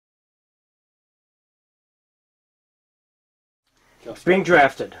Being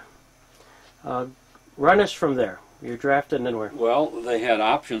drafted. Run us from there. You're drafted and then where? Well, they had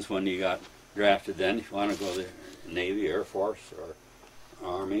options when you got drafted then. If you want to go to the Navy, Air Force, or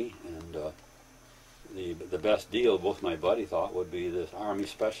Army. And the best deal, both my buddy thought, would be this Army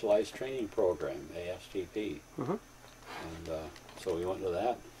Specialized Training Program, ASTP. Mm-hmm. And so we went to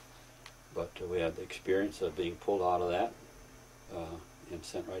that. But we had the experience of being pulled out of that and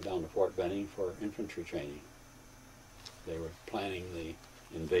sent right down to Fort Benning for infantry training. They were planning the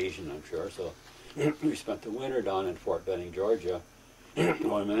invasion, I'm sure, so we spent the winter down in Fort Benning, Georgia.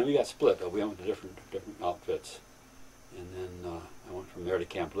 Well, and then we got split. We went to different outfits. And then I went from there to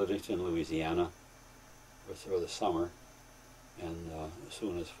Camp Livingston, Louisiana, for the summer. And as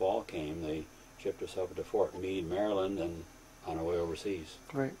soon as fall came, they shipped us up to Fort Meade, Maryland, and on our way overseas.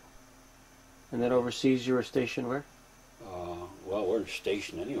 Right. And then overseas you were stationed where? Well, we weren't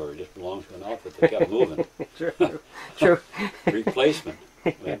stationed anywhere. We just belonged to an outfit that kept moving. True. Replacement.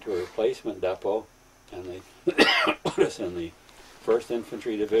 We went to a replacement depot, and they put us in the 1st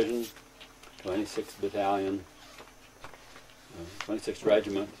Infantry Division, 26th Battalion, 26th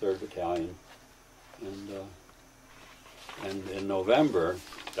Regiment, 3rd Battalion. And in November,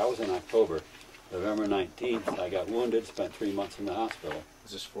 that was in October, November 19th, I got wounded, spent 3 months in the hospital.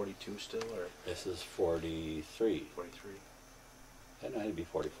 Is this 42 still, or? This is 43. 43. That might be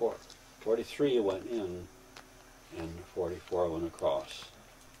 44. 43 went in, and 44 went across.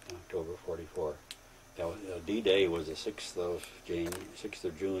 In October 44. That was, D-Day was the 6th of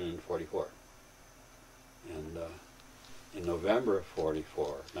June in 44. And in November of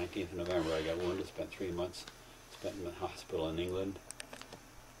 44, 19th of November, I got wounded, spent 3 months, spent in the hospital in England.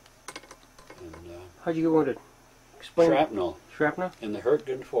 And How'd you get wounded? Explain. Shrapnel. Shrapnel? In the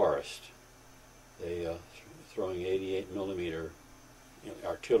Hurtgen Forest. They throwing 88 millimeter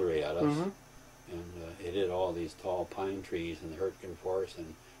artillery at us. Mm-hmm. And it hit all these tall pine trees in the Hurtgen Forest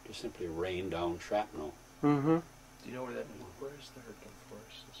and just simply rained down shrapnel. Mm-hmm. Do you know where that is? Where is the Hurtgen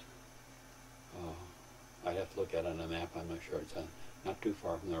Forest? I'd have to look at it on a map. I'm not sure. It's not too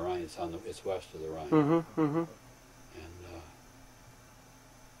far from the Rhine. It's west of the Rhine. Mm-hmm. Mm-hmm. And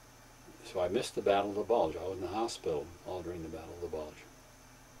so I missed the Battle of the Bulge. I was in the hospital all during the Battle of the Bulge.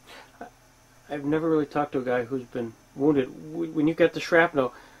 I've never really talked to a guy who's been wounded. When you got the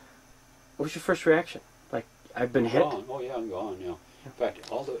shrapnel, what was your first reaction? Like, I've been hit? Gone. Oh yeah, I'm gone. Yeah. In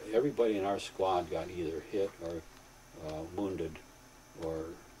fact, everybody in our squad got either hit or wounded or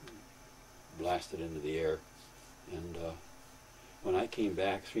blasted into the air. And when I came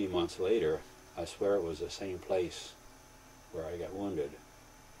back 3 months later, I swear it was the same place where I got wounded,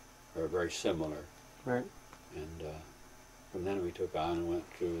 or very similar. Right. And from then we took on and went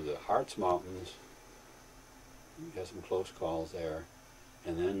through the Hartz Mountains. We had some close calls there.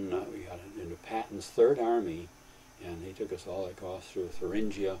 And then we got into Patton's 3rd Army, and he took us all across through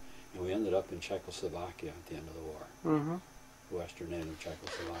Thuringia, and we ended up in Czechoslovakia at the end of the war. Mm-hmm. The western end of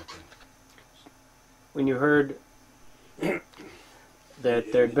Czechoslovakia. When you heard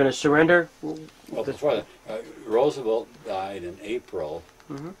that there had been a surrender? Well, before that, Roosevelt died in April.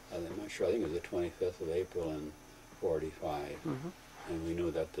 Mm-hmm. I'm not sure. I think it was the 25th of April in 45. Mm-hmm. And we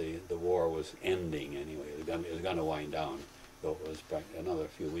knew that the war was ending anyway. It was going to wind down, though it was back another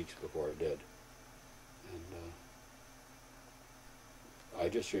few weeks before it did. And I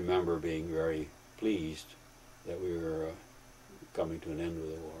just remember being very pleased that we were coming to an end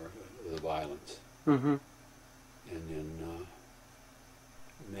with the war, with the violence. Mm-hmm. And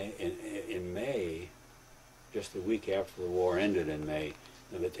in May, just a week after the war ended in May,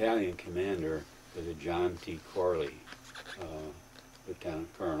 the battalion commander was a John T. Corley,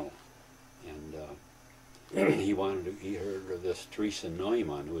 lieutenant colonel, and he heard of this Teresa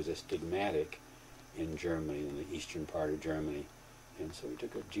Neumann, who was a stigmatic in Germany, in the eastern part of Germany, and so we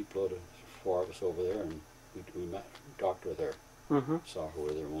took a jeep load of 4 of us over there, and we talked with her, Mm-hmm. saw her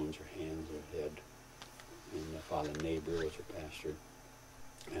with her wounds, her hands, her head, and Father Neighbor was her pastor,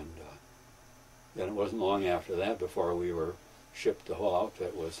 and then it wasn't long after that before we were shipped. The whole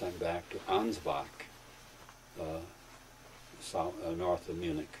outfit was sent back to Ansbach, north of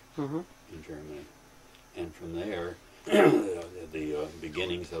Munich, Mm-hmm. in Germany. And from there, the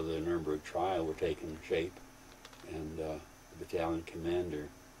beginnings of the Nuremberg trial were taking shape, and the battalion commander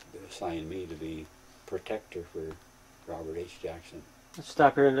assigned me to be protector for Robert H. Jackson. Let's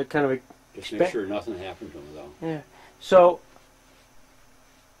stop here and kind of Just make sure nothing happened to him, though. Yeah. So,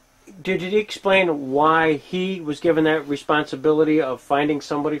 did he explain why he was given that responsibility of finding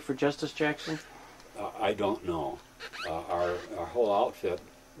somebody for Justice Jackson? I don't know. Our whole outfit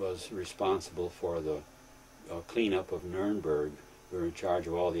was responsible for the cleanup of Nuremberg. We were in charge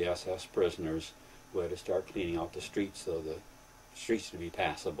of all the SS prisoners. We had to start cleaning out the streets so the streets to be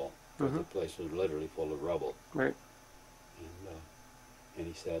passable, because the place was literally full of rubble. Right. And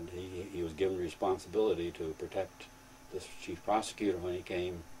he said he was given responsibility to protect this chief prosecutor when he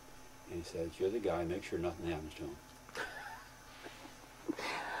came, and he said, "You're the guy, make sure nothing happens to him."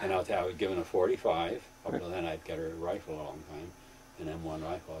 And I'll tell you, I was given a 45. Up until then, I'd carried a rifle a long time, an M1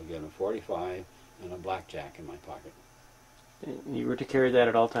 rifle. I was given a 45 and a blackjack in my pocket. You were to carry that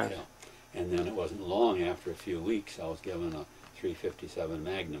at all times. Yeah. And then it wasn't long, after a few weeks, I was given a 357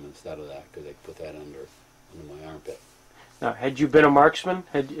 Magnum instead of that, because they put that under my armpit. Now, had you been a marksman?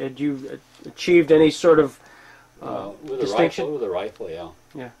 Had you achieved any sort of with distinction? With a rifle, yeah.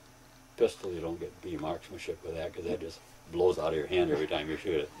 Yeah. Pistol, you don't get to be marksmanship with that, because that just blows out of your hand every time you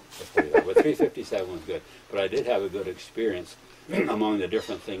shoot it. But 357 was good. But I did have a good experience among the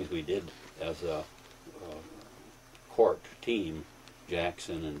different things we did as a court team,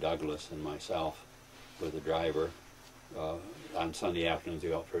 Jackson and Douglas and myself with the driver. On Sunday afternoons, we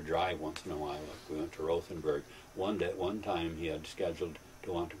go out for a drive once in a while. We went to Rothenburg. One time he had scheduled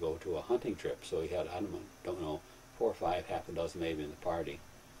to want to go to a hunting trip, so he had, I don't know, 4 or 5, half a dozen maybe in the party.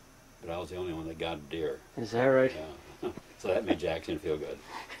 But I was the only one that got a deer. Is that right? Yeah. So that made Jackson feel good.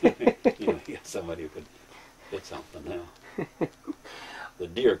 You know, he got somebody who could hit something now. The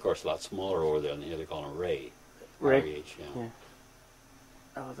deer, of course, a lot smaller over there than here. They call them ray. Ray? R-E-H, yeah.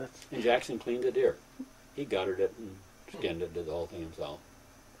 Oh, that's... And Jackson cleaned the deer. He guttered it and skinned it, did the whole thing himself.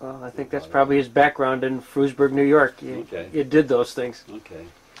 Well, I think that's probably his background in Frewsburg, New York. You did those things. Okay.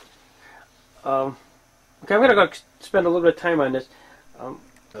 Okay, I'm going to go spend a little bit of time on this.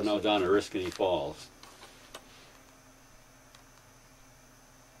 And I was down at Oriskany Falls.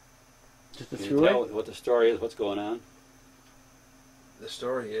 Just the Can you throughway? tell what the story is, what's going on? The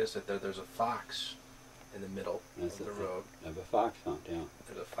story is that there's a fox in the middle of the road. I have a fox hunt, yeah.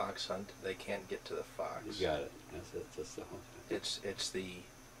 There's a fox hunt. They can't get to the fox. You got it. That's it. That's the whole thing. It's the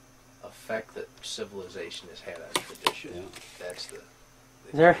effect that civilization has had on tradition. Yeah. That's the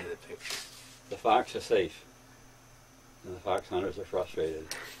There. key to the picture. The fox is safe, and the fox hunters are frustrated.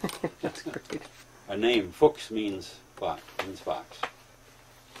 That's great. Our name, Fuchs, means fox. No,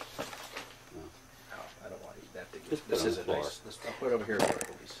 I don't want to eat that. Just put This it on is the a floor. nice. I'll put it over here where it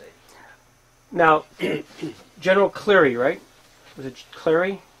will be safe. Now, General Cleary, right? Was it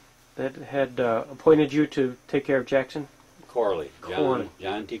Cleary that had appointed you to take care of Jackson? Corley, Corley.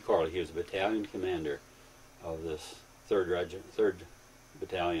 John T. Corley. He was a battalion commander of this 3rd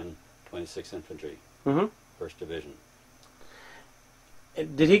Battalion, 26th Infantry, Mm-hmm. 1st Division.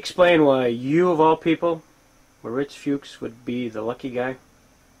 Did he explain why you, of all people, Moritz Fuchs, would be the lucky guy?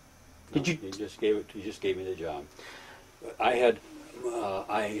 Did you? He just gave me the job. I had,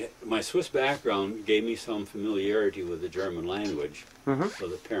 my Swiss background gave me some familiarity with the German language. Mm-hmm. So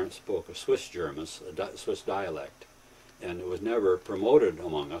the parents spoke a Swiss German, a Swiss dialect, and it was never promoted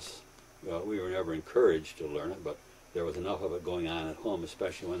among us. We were never encouraged to learn it, but there was enough of it going on at home,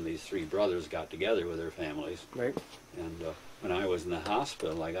 especially when these 3 brothers got together with their families. Right. And when I was in the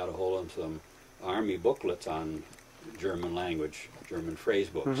hospital, I got a hold of some Army booklets on German language, German phrase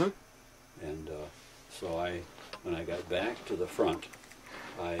books. Mm-hmm. And so when I got back to the front,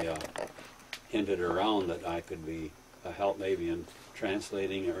 I hinted around that I could be a help maybe in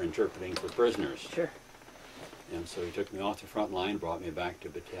translating or interpreting for prisoners. Sure. And so he took me off the front line, brought me back to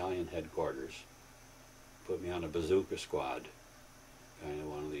battalion headquarters, put me on a bazooka squad, kind of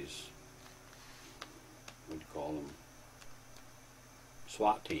one of these, what do you call them,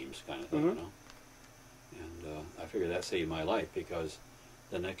 SWAT teams kind of thing, you know. And I figured that saved my life, because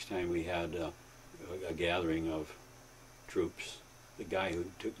the next time we had a gathering of troops, the guy who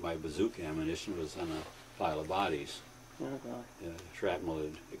took my bazooka ammunition was on a pile of bodies. Oh, God. Shrapnel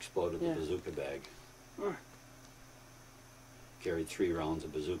had exploded the bazooka bag. Carried 3 rounds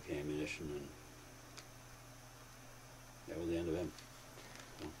of bazooka ammunition, and that was the end of him.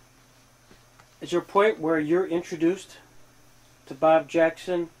 So. Is there a point where you're introduced to Bob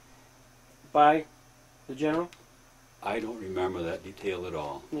Jackson by the general? I don't remember that detail at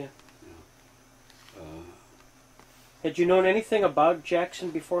all. Yeah. Yeah. Had you known anything about Jackson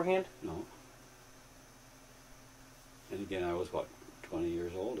beforehand? No. And again, I was, what, 20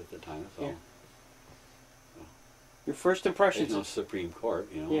 years old at the time, so. Yeah. Your first impressions? There's no Supreme Court,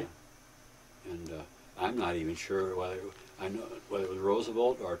 you know. Yeah. And I'm not even sure whether it was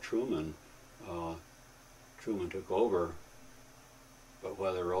Roosevelt or Truman. Truman took over, but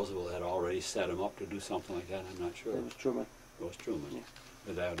whether Roosevelt had already set him up to do something like that, I'm not sure. It was Truman. It was Truman. Yeah.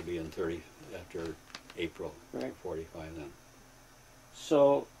 But that would be in after April Right. 45 then.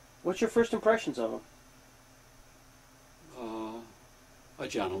 So, what's your first impressions of him? A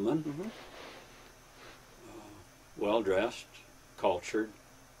gentleman, Mm-hmm. well dressed, cultured.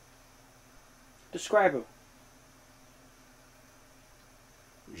 Describe him.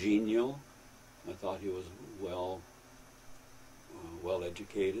 Genial. I thought he was well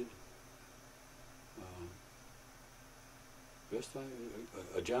educated. Just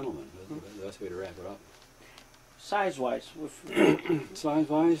a gentleman. That's the best way to wrap it up. Size-wise?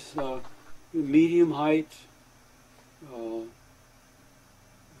 Size-wise, medium height.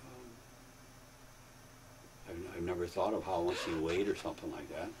 I've never thought of how much he weighed or something like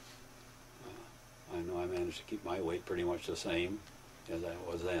that. I know I managed to keep my weight pretty much the same as I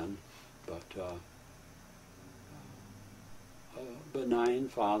was then, but a benign,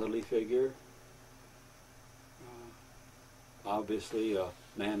 fatherly figure. Obviously a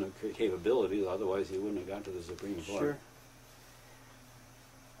man of capabilities, otherwise he wouldn't have got to the Supreme Court. Sure.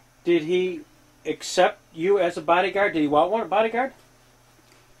 Did he accept you as a bodyguard? Did he want one bodyguard?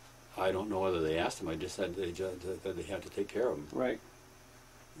 I don't know whether they asked him. I just said that they had to take care of him. Right.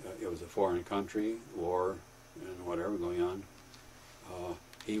 It was a foreign country, war, and whatever going on.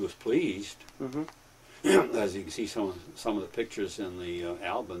 He was pleased. Mm-hmm. As you can see, some of the pictures in the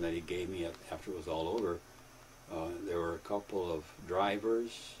album that he gave me after it was all over. There were a couple of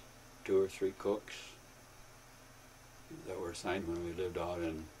drivers, 2 or 3 cooks that were assigned when we lived out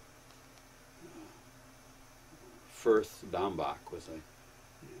in Firth, Dambach was a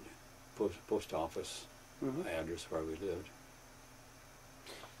post office address where we lived.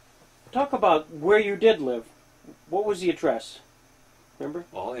 Talk about where you did live. What was the address? Remember?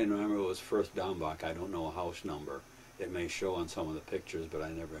 All I remember was Firth, Dambach. I don't know a house number. It may show on some of the pictures, but I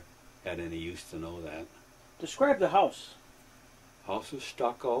never had any use to know that. Describe the house. House was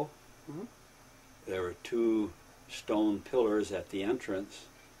stucco. There were 2 stone pillars at the entrance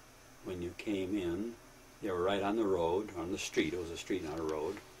when you came in. They were right on the road, on the street. It was a street, not a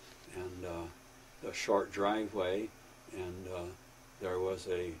road. And a short driveway, and there was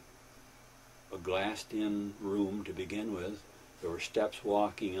a glassed-in room to begin with. There were steps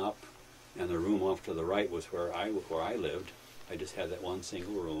walking up, and the room off to the right was where I lived. I just had that one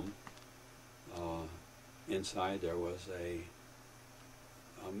single room. Inside there was a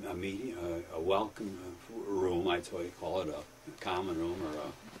meeting, a welcome room, I'd say call it a common room,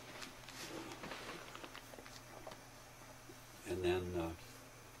 or and then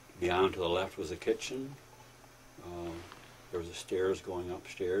beyond to the left was a kitchen. There was a stairs going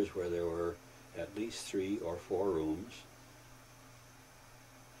upstairs where there were at least 3 or 4 rooms.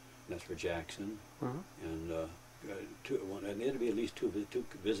 That's for Jackson. And it had to be at least two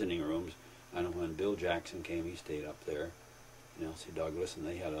visiting rooms. I know when Bill Jackson came, he stayed up there. And Elsie Douglas, and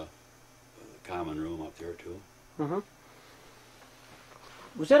they had a common room up there too.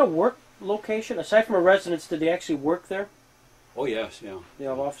 Was that a work location? Aside from a residence, did they actually work there? Oh yes, yeah. They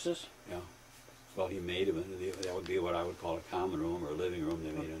have offices? Yeah. Well, he made them into that would be what I would call a common room or a living room.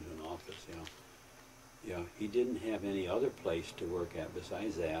 They made it into an office, yeah. Yeah, he didn't have any other place to work at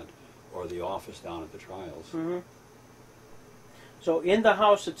besides that, or the office down at the trials. So in the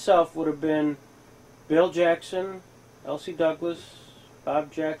house itself would have been Bill Jackson, Elsie Douglas,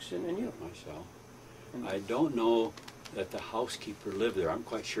 Bob Jackson, and you. Myself. I don't know that the housekeeper lived there. I'm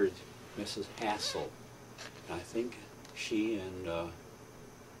quite sure it's Mrs. Hassel. I think she and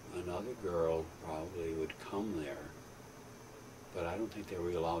another girl probably would come there, but I don't think they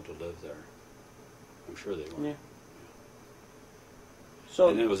were allowed to live there. I'm sure they weren't. Yeah. So,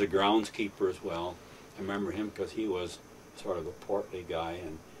 and there was a groundskeeper as well. I remember him because he was sort of a portly guy,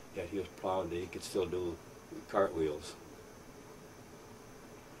 and yet he was proud that he could still do cartwheels.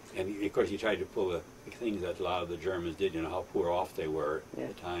 And of course he tried to pull the things that a lot of the Germans did, you know, how poor off they were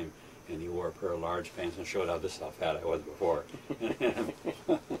at the time. And he wore a pair of large pants and showed how this how fat I was before.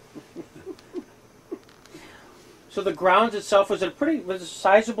 So the grounds itself, was it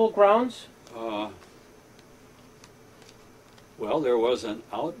sizable grounds? Well, there was an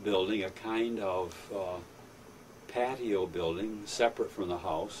outbuilding, a kind of patio building separate from the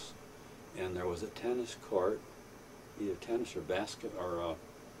house, and there was a tennis court, either tennis or basket or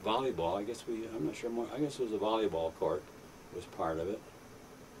volleyball. I'm not sure more. I guess it was a volleyball court. Was part of it.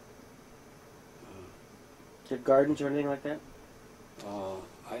 Did gardens or anything like that?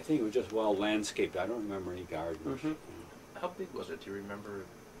 I think it was just well landscaped. I don't remember any gardens. How big was it? Do you remember?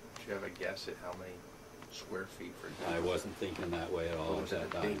 Do you have a guess at how many square feet, for example? I wasn't thinking that way at all at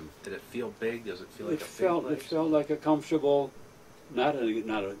that time. Did it feel big? Does it feel like It felt like a comfortable, not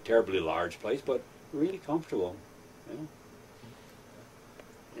a terribly large place, but really comfortable.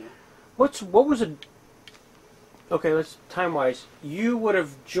 Yeah. What was it? Okay, let's time-wise. You would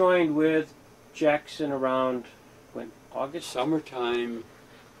have joined with Jackson around when? August? Summertime,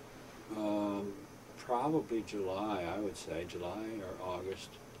 Probably July, I would say, July or August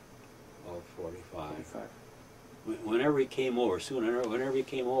of 45. 45. Whenever he came over, whenever he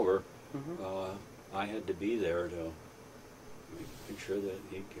came over, Mm-hmm. I had to be there to make sure that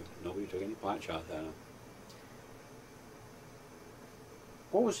nobody took any pot shots at him.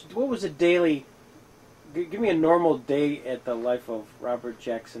 What was a daily? Give me a normal day at the life of Robert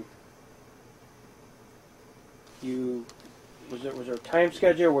Jackson. Was there a time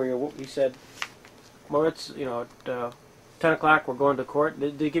schedule where you said, Moritz, at 10 o'clock we're going to court?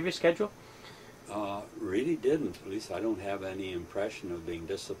 Did they give you a schedule? Really didn't. At least I don't have any impression of being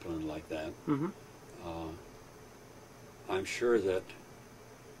disciplined like that. Mm-hmm. I'm sure that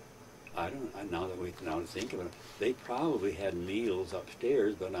now that think of it, they probably had meals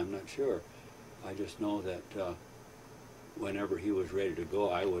upstairs, but I'm not sure. I just know that whenever he was ready to go,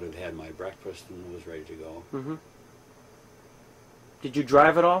 I would have had my breakfast and was ready to go. Mm-hmm. Did you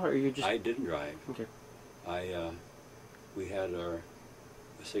drive at all, or you just? I didn't drive. Okay. We had our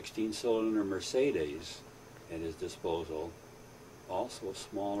 16-cylinder Mercedes at his disposal, also a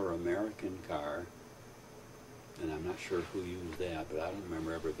smaller American car, and I'm not sure who used that, but I don't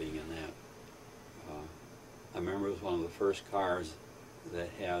remember ever being in that. I remember it was one of the first cars that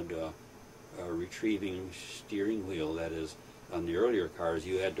had a retrieving steering wheel. That is, on the earlier cars,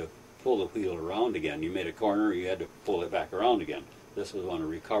 you had to pull the wheel around again. You made a corner, you had to pull it back around again. This was on a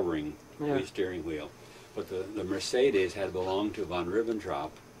recovering steering wheel. But the Mercedes had belonged to von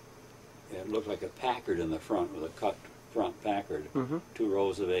Ribbentrop. It looked like a Packard in the front with a cut front Packard, 2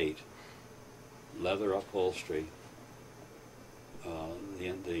 rows of 8, leather upholstery.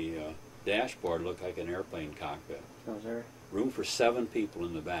 The dashboard looked like an airplane cockpit. Oh, was there? Room for 7 people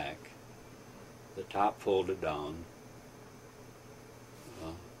in the back. The top folded down.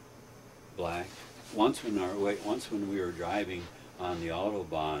 Black. Once when we were driving on the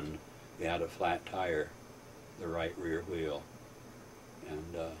Autobahn, we had a flat tire, the right rear wheel,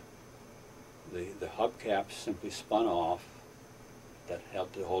 and the hubcap simply spun off. That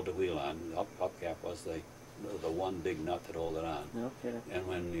helped to hold the wheel on. The hubcap was the one big nut that held it on. No kidding. And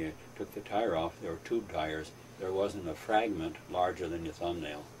when you took the tire off, there were tube tires. There wasn't a fragment larger than your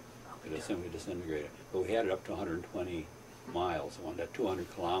thumbnail. It simply disintegrated. But we had it up to 120 miles,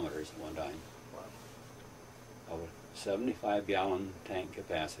 200 kilometers at one time. Wow. Of a 75-gallon tank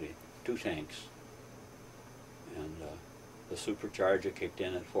capacity, 2 tanks. And the supercharger kicked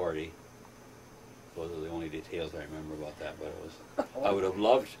in at 40. Those are the only details I remember about that, but it was, I would have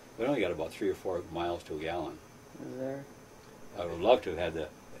loved, we only got about 3 or 4 miles to a gallon. Was there? I would have loved to have had the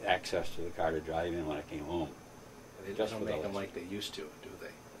access to the car to drive in when I came home. They don't make them like they used to, do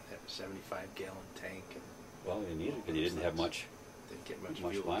they? They have a 75-gallon tank. And well, you needed it because you didn't have much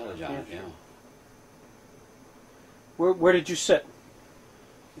fuel mileage on it, sure. yeah. Where did you sit?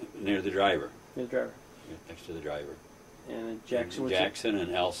 Near the driver. Near the driver. Next to the driver. And Jackson was Jackson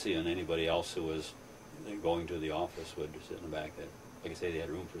and Elsie and anybody else who was going to the office would sit in the back. Like I say, they had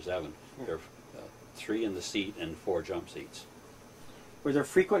room for 7. Yeah. There were 3 in the seat and 4 jump seats. Were there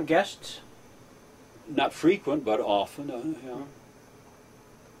frequent guests? Not frequent, but often. Yeah.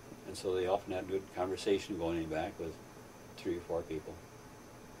 And so they often had good conversation going back with 3 or 4 people.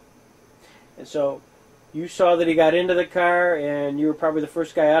 And so you saw that he got into the car, and you were probably the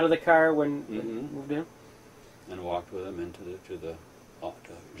first guy out of the car when he moved in? And walked with him into the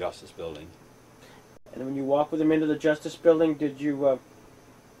Justice Building. And when you walked with him into the Justice Building, did you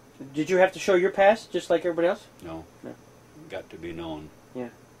have to show your pass just like everybody else? No. No. Got to be known. Yeah.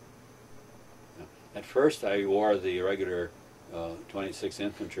 At first I wore the regular 26th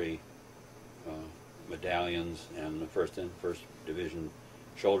Infantry medallions and the first Division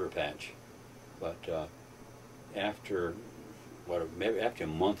shoulder patch. But after a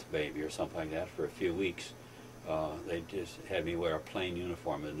month maybe or something like that, for a few weeks, they just had me wear a plain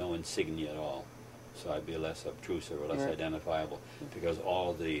uniform with no insignia at all, so I'd be less obtrusive or less identifiable, because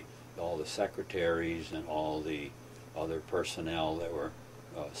all the secretaries and all the other personnel that were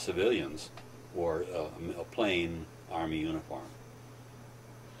civilians wore a plain Army uniform.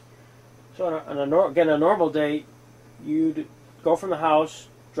 So on a normal day, you'd go from the house,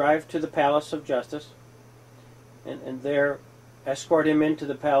 drive to the Palace of Justice, and there escort him into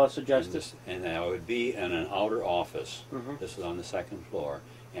the Palace of Justice. And I would be in an outer office. This was on the 2nd floor,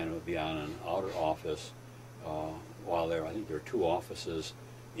 and it would be on an outer office while I think there were 2 offices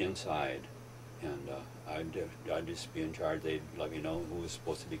inside, and I'd just be in charge. They'd let me know who was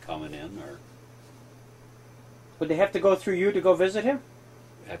supposed to be coming in, or would they have to go through you to go visit him?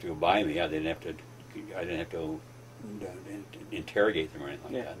 have to go by me. Yeah, I didn't have to interrogate them or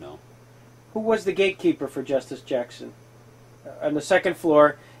anything like that. No. Who was the gatekeeper for Justice Jackson? On the 2nd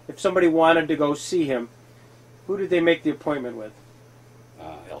floor, if somebody wanted to go see him, who did they make the appointment with?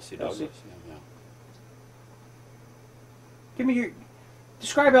 Elsie Douglas. Elsie? Yeah. Give me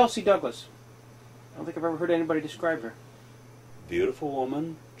describe Elsie Douglas. I don't think I've ever heard anybody describe her. Beautiful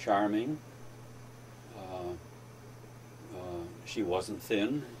woman, charming. She wasn't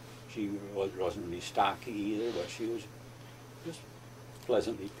thin. She wasn't really stocky either, but she was just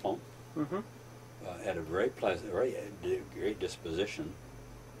pleasantly plump. Mm-hmm. Had a very pleasant, very great disposition.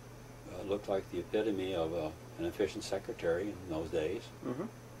 Looked like the epitome of an efficient secretary in those days. Mm-hmm.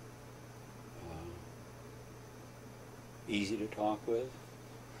 Easy to talk with.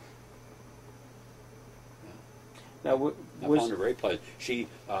 Now, I found her very pleasant.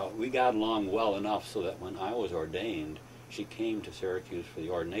 We got along well enough so that when I was ordained, she came to Syracuse for the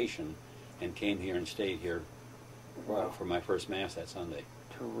ordination, and came here and stayed here for my first Mass that Sunday.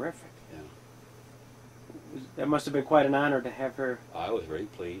 Terrific. Yeah. That must have been quite an honor to have her. I was very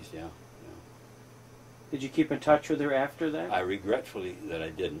pleased. Yeah. Did you keep in touch with her after that? I regretfully that I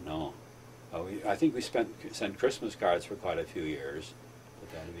didn't know. I think we sent Christmas cards for quite a few years,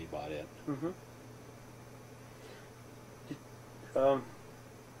 but that'd be about it. Mm-hmm.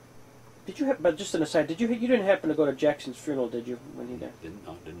 Did you have? But just an aside, you didn't happen to go to Jackson's funeral, did you, when he died? Didn't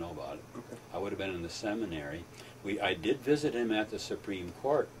know about it. Okay. I would have been in the seminary. I did visit him at the Supreme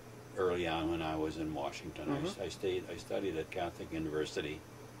Court early on when I was in Washington. Mm-hmm. I studied at Catholic University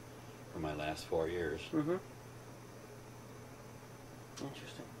for my last 4 years. Mm-hmm.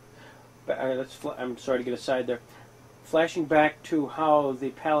 Interesting. But I'm sorry to get aside there. Flashing back to how the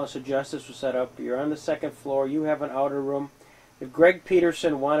Palace of Justice was set up, you're on the second floor. You have an outer room. If Greg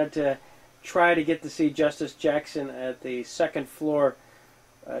Peterson wanted to try to get to see Justice Jackson at the second floor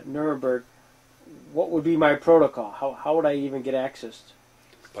at Nuremberg, what would be my protocol? How would I even get access?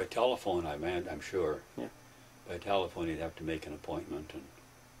 By telephone, I'm sure. Yeah. By telephone, you'd have to make an appointment. And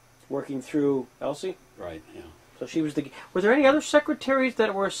Working through Elsie? right, yeah. So she was the... Were there any other secretaries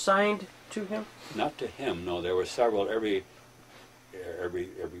that were assigned to him? Not to him, no. There were several. Every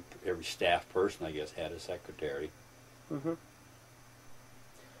staff person, I guess, had a secretary. Mm-hmm.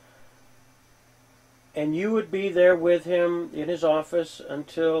 And you would be there with him in his office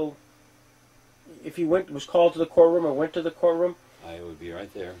until, if he was called to the courtroom or went to the courtroom? I would be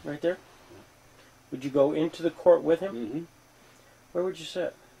right there. Right there? Yeah. Would you go into the court with him? Mm-hmm. Where would you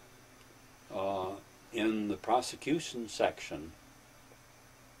sit? In the prosecution section,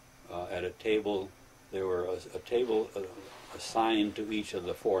 at a table, there were a table assigned to each of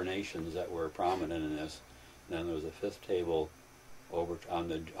the 4 nations that were prominent in this. And then there was a 5th table over on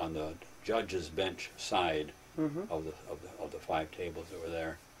the judge's bench side Mm-hmm. of the 5 tables that were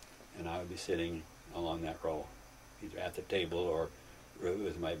there, and I would be sitting along that row, either at the table or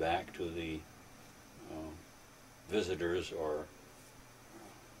with my back to the visitors or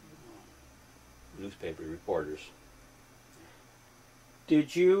newspaper reporters.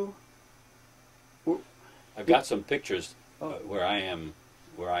 Did you? I've got some pictures where I'm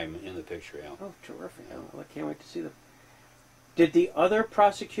in the picture. Yeah. Oh, terrific! I can't wait to see them. Did the other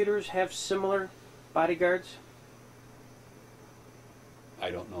prosecutors have similar bodyguards?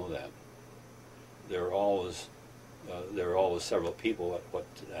 I don't know that. There were always several people. What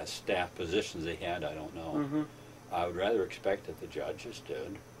staff positions they had, I don't know. Mm-hmm. I would rather expect that the judges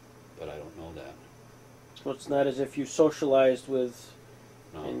did, but I don't know that. So it's not as if you socialized with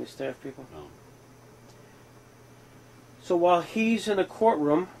No. any staff people? No. So while he's in the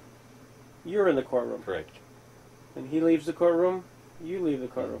courtroom, you're in the courtroom. Correct. And he leaves the courtroom, you leave the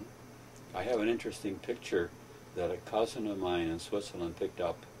courtroom. I have an interesting picture that a cousin of mine in Switzerland picked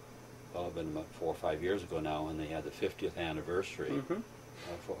up, well, it's been about 4 or 5 years ago now, when they had the 50th anniversary. Mm-hmm.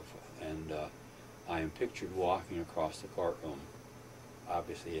 And I am pictured walking across the courtroom.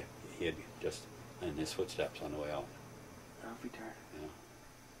 Obviously, he had just in his footsteps on the way out. I'll be tired.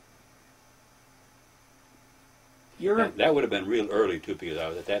 Yeah. That would have been real early, too, because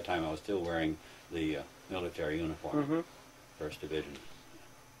at that time I was still wearing the military uniform, Mm-hmm. 1st Division.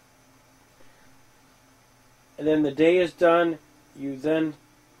 And then the day is done, you then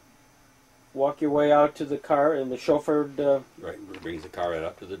walk your way out to the car, and the chauffeur... Right, brings the car right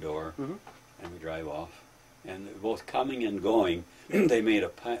up to the door, Mm-hmm. and we drive off. And both coming and going, they made a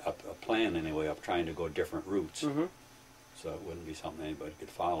plan, anyway, of trying to go different routes, Mm-hmm. so it wouldn't be something anybody could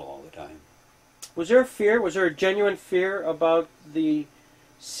follow all the time. Was there a fear? Was there a genuine fear about the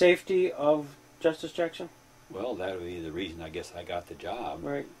safety of Justice Jackson? Well, that would be the reason I guess I got the job.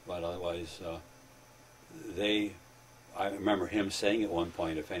 Right. But otherwise, I remember him saying at one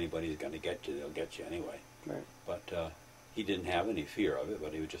point, if anybody's going to get you, they'll get you anyway. Right. But he didn't have any fear of it,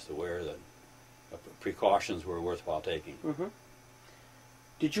 but he was just aware that precautions were worthwhile taking. Mm-hmm.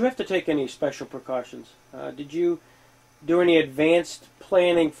 Did you have to take any special precautions? Did you do any advanced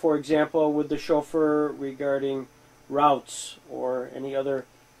planning, for example, with the chauffeur regarding routes or any other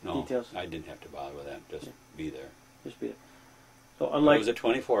details? No, I didn't have to bother with that. Just be there. Just be there. So unlike, it was a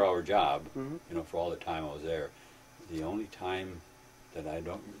 24-hour job, Mhm. you know, for all the time I was there. The only time that I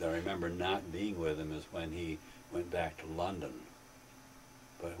remember not being with him is when he went back to London.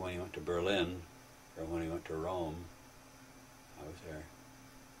 But when he went to Berlin, or when he went to Rome, I was there.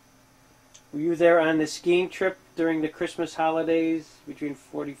 were you there on the skiing trip during the Christmas holidays between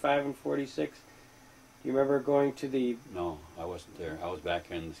 45 and 46? Do you remember going to the... No, I wasn't there. I was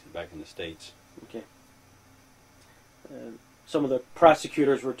back in the States. Okay. Some of the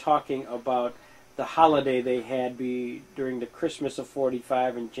prosecutors were talking about the holiday they had during the Christmas of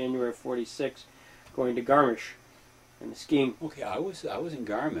 45 and January of 46, going to Garmisch and the skiing. Okay, I was in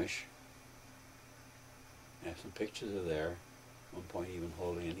Garmisch. I have some pictures of there. At one point, even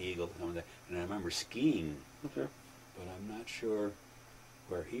holding an eagle, and I remember skiing. Okay. But I'm not sure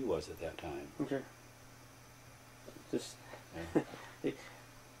where he was at that time. Okay. Just Yeah.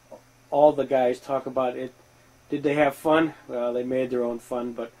 all the guys talk about it. Did they have fun? Well, they made their own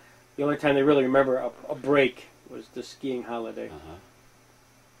fun, but the only time they really remember a break was the skiing holiday.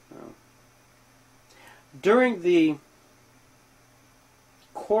 During the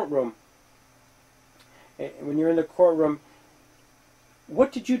courtroom, when you're in the courtroom,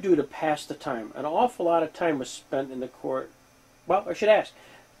 what did you do to pass the time? An awful lot of time was spent in the court. Well, I should ask,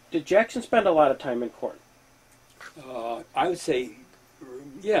 did Jackson spend a lot of time in court? I would say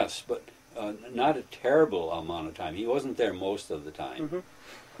yes, but not a terrible amount of time. He wasn't there most of the time.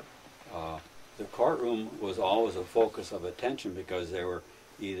 Mm-hmm. The courtroom was always a focus of attention because there were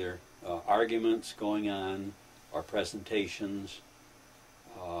either arguments going on or presentations,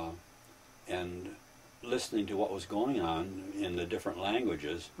 and listening to what was going on in the different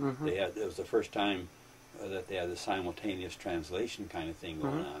languages. Mm-hmm. It was the first time that they had the simultaneous translation kind of thing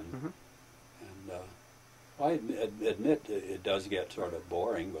going on. Mm-hmm. And I admit it does get sort of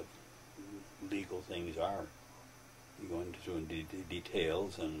boring, but legal things are. You go into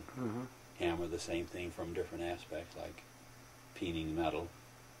details and Mm-hmm. hammer the same thing from different aspects, like peening metal.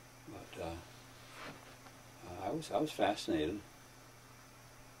 But I was fascinated.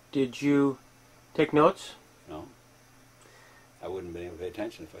 Did you take notes? No, I wouldn't have been able to pay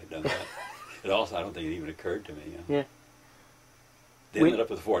attention if I'd done that. It also, I don't think it even occurred to me. You know? Yeah. They ended up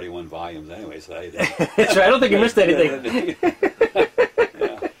with 41 volumes anyway, so I That's right. I don't think you missed anything.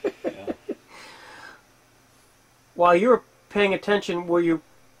 yeah. While you were paying attention, were you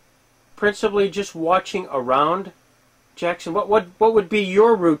principally just watching around, Jackson? What would be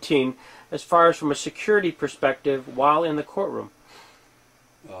your routine as far as from a security perspective while in the courtroom?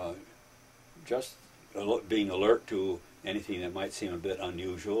 Just being alert to anything that might seem a bit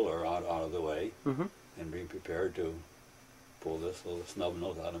unusual or out of the way, Mm-hmm. and being prepared to pull this little snub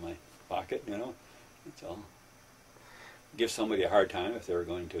nose out of my pocket, you know, that's all. Give somebody a hard time if they were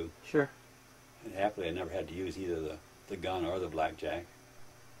going to. Sure. And happily, I never had to use either the gun or the blackjack.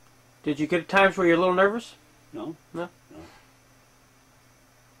 Did you get times where you're a little nervous? No. No? No.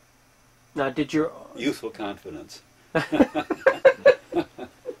 Now, did your... Youthful confidence.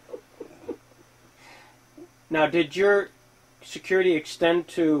 Now, did your security extend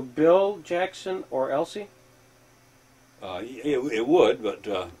to Bill Jackson or Elsie? It would, but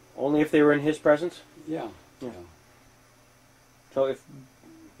Only if they were in his presence? yeah. Yeah. So if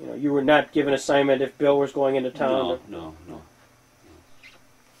you were not given assignment if Bill was going into town? No.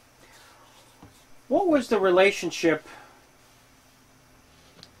 What was the relationship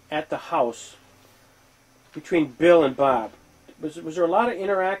at the house between Bill and Bob? Was there a lot of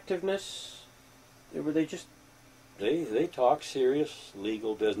interactiveness? Were they just... They talk serious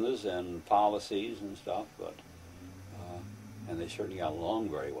legal business and policies and stuff, but and they certainly got along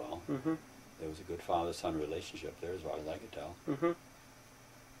very well. Mm-hmm. There was a good father-son relationship there, as far as I could tell. Mm-hmm.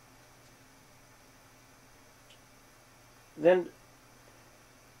 Then,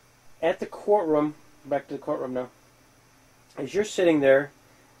 at the courtroom, back to the courtroom now, as you're sitting there,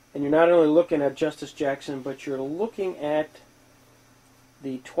 and you're not only looking at Justice Jackson, but you're looking at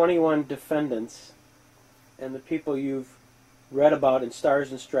the 21 defendants and the people you've read about in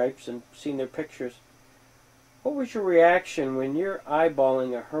Stars and Stripes and seen their pictures. What was your reaction when you're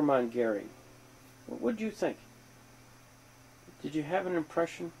eyeballing a Hermann Goering? What did you think? Did you have an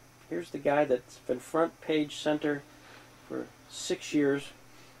impression? Here's the guy that's been front page center for 6 years,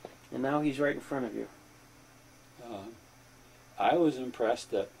 and now he's right in front of you. I was impressed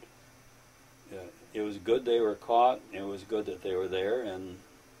that it was good they were caught, it was good that they were there, and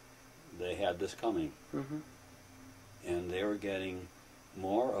they had this coming. Mm-hmm. And they were getting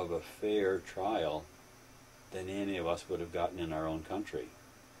more of a fair trial than any of us would have gotten in our own country,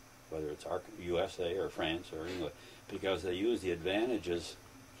 whether it's our USA or France or England, because they use the advantages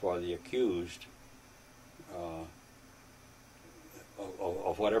for the accused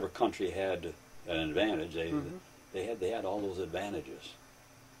of whatever country had an advantage. They had all those advantages,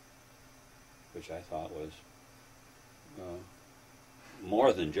 which I thought was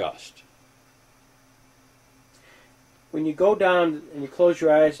more than just. When you go down and you close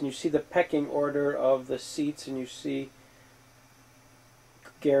your eyes and you see the pecking order of the seats, and you see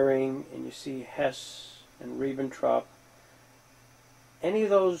Goering and you see Hess and Ribbentrop, any of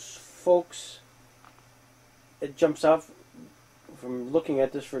those folks, it jumps out from looking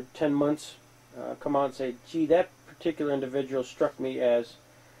at this for 10 months, come out and say, gee, that particular individual struck me as,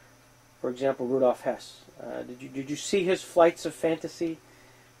 for example, Rudolf Hess. Did you see his flights of fantasy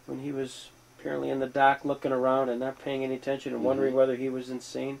when he was apparently in the dock looking around and not paying any attention and wondering whether he was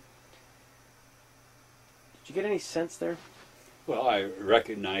insane? Did you get any sense there? Well, I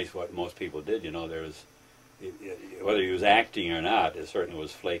recognize what most people did. You know, there was, whether he was acting or not, it certainly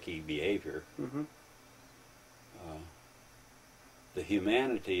was flaky behavior. The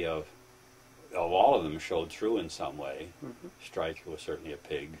humanity of all of them showed through in some way. Streicher was certainly a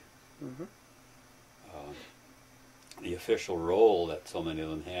pig. The official role that so many of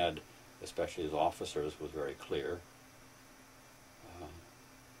them had, especially as officers, was very clear.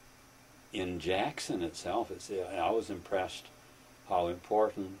 In Jackson itself, I was impressed how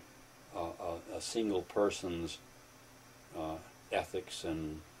important a single person's ethics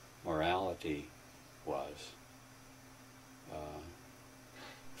and morality was.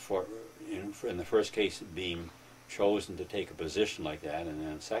 In the first case, being chosen to take a position like that, and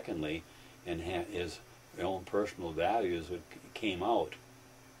then secondly, and his own personal values came out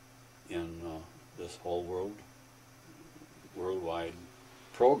in this whole worldwide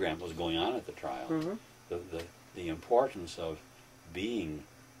program that was going on at the trial. The importance of being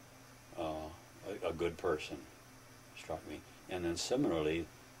a good person struck me, and then similarly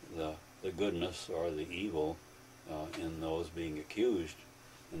the goodness or the evil in those being accused,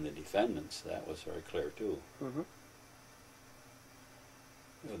 in the defendants, that was very clear too.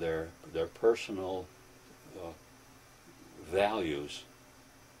 Their personal values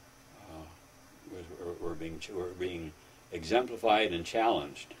were being exemplified and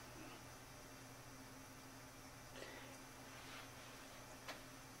challenged.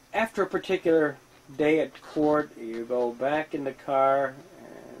 After a particular day at court, you go back in the car,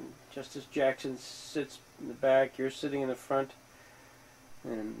 and Justice Jackson sits in the back, you're sitting in the front,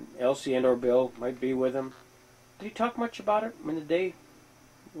 and Elsie and or Bill might be with him. Did he talk much about it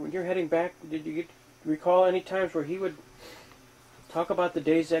when you're heading back? Did you recall any times where he would talk about the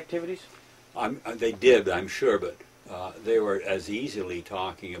day's activities? They did, I'm sure, but they were as easily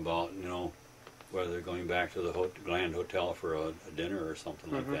talking about, you know, whether they're going back to the Grand Hotel for a dinner or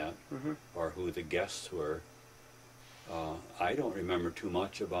something like that, or who the guests were. I don't remember too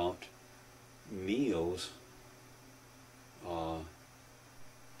much about meals.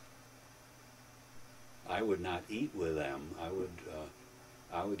 I would not eat with them.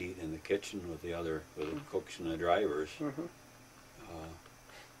 I would eat in the kitchen with the cooks and the drivers.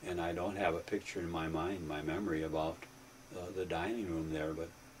 And I don't have a picture in my mind, my memory, about the dining room there, but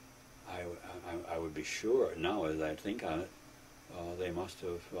I would be sure now, as I think on it, they must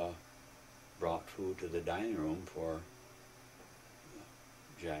have brought food to the dining room for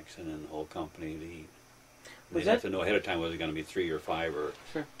Jackson and the whole company to eat. They'd have to know ahead of time whether there's going to be 3 or 5 or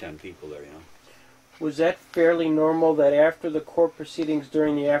 10 people there, you know. Was that fairly normal that after the court proceedings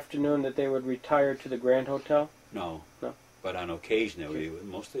during the afternoon that they would retire to the Grand Hotel? No. No. But on occasion,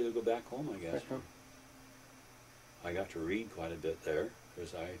 mostly they would go back home, I guess. I got to read quite a bit there,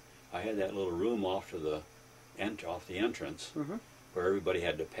 because I had that little room off the entrance where everybody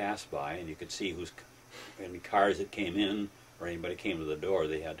had to pass by, and you could see any cars that came in or anybody came to the door,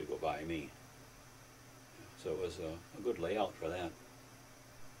 they had to go by me. So it was a good layout for that.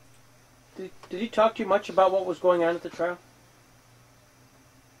 Did he talk to you much about what was going on at the trial?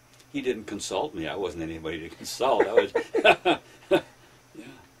 He didn't consult me. I wasn't anybody to consult. I was, yeah.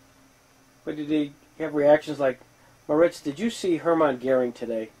 But did he have reactions like, Moritz, did you see Hermann Goering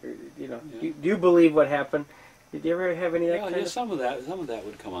today? Or, you know, do you believe what happened? Did you ever have any of that kind of? Some of that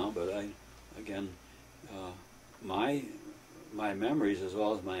would come out, but my memories as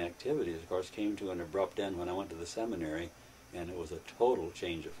well as my activities, of course, came to an abrupt end when I went to the seminary, and it was a total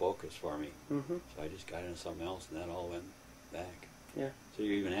change of focus for me. So I just got into something else, and that all went back. Yeah. So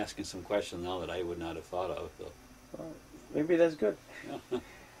you're even asking some questions now that I would not have thought of. So. Well, maybe that's good.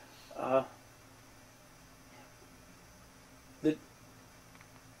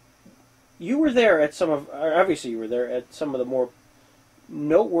 you were there at some of, obviously you were there at some of the more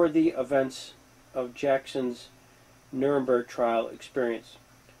noteworthy events of Jackson's Nuremberg trial experience.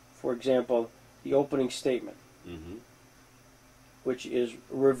 For example, the opening statement, Mm-hmm. which is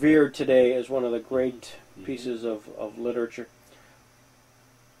revered today as one of the great Mm-hmm. pieces of literature.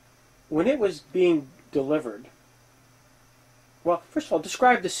 When it was being delivered, well, first of all,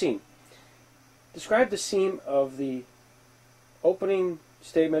 describe the scene. Describe the scene of the opening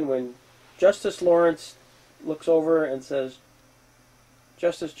statement when Justice Lawrence looks over and says,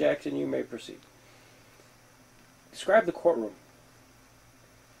 "Justice Jackson, you may proceed." Describe the courtroom.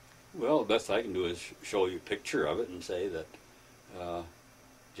 Well, the best I can do is show you a picture of it and say that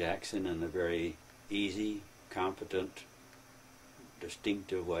Jackson, in a very easy, competent,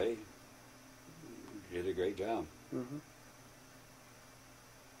 distinctive way, did a great job. Mm-hmm.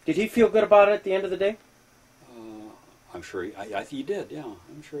 Did he feel good about it at the end of the day? I'm sure he did. Yeah,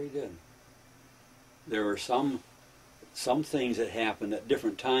 I'm sure he did. There were some things that happened at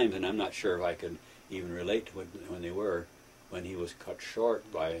different times, and I'm not sure if I could even relate to when they were. When he was cut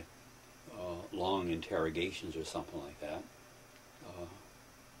short by long interrogations or something like that,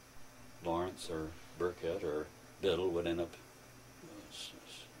 Lawrence or Burkett or Biddle would end up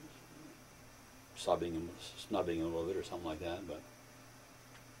snubbing him a little bit or something like that. But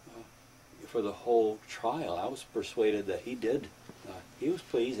for the whole trial, I was persuaded that he did. He was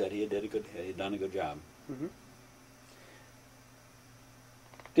pleased that he had done a good job. Mm-hmm.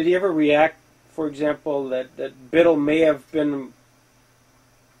 Did he ever react, for example, that Biddle may have did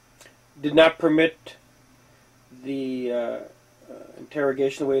not permit the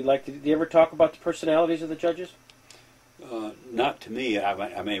interrogation the way he'd like to? Did he ever talk about the personalities of the judges? Not to me.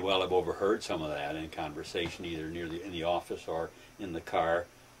 I may well have overheard some of that in conversation, either in the office or in the car.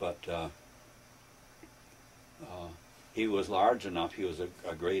 But he was large enough. He was a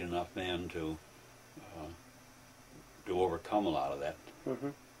great enough man to overcome a lot of that Mm-hmm.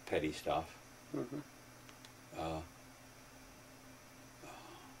 petty stuff. Mm-hmm.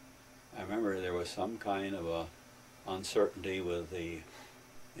 I remember there was some kind of a uncertainty with the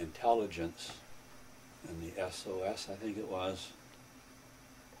intelligence and the SOS, I think it was,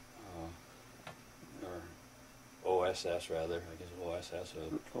 or OSS rather. I guess OSS.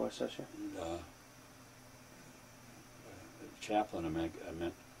 OSS, yeah. Chaplain, I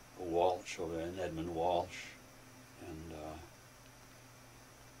meant Walsh over there, Edmund Walsh, and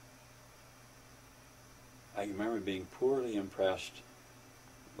I remember being poorly impressed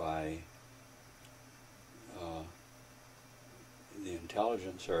by the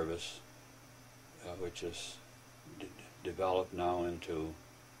intelligence service, which is developed now into,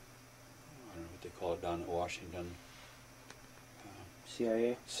 I don't know what they call it down at Washington,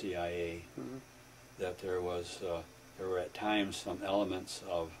 CIA. CIA. Mm-hmm. That there were at times some elements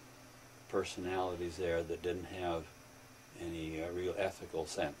of personalities there that didn't have any real ethical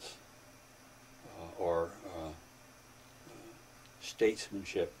sense or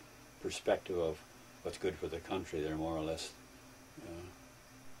statesmanship perspective of what's good for the country. They're more or less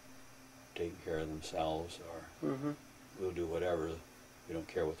taking care of themselves, or Mm-hmm. we'll do whatever, we don't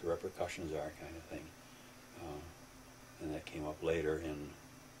care what the repercussions are, kind of thing. And that came up later in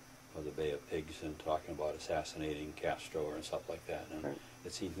the Bay of Pigs and talking about assassinating Castro and stuff like that. And right.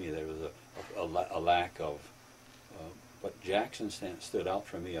 It seemed to me there was a lack of, but Jackson stood out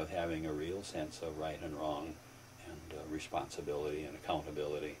for me of having a real sense of right and wrong and responsibility and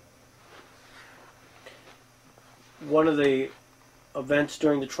accountability. One of the events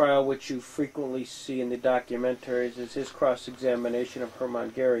during the trial which you frequently see in the documentaries is his cross-examination of Hermann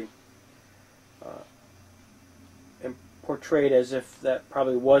Goering, and portrayed as if that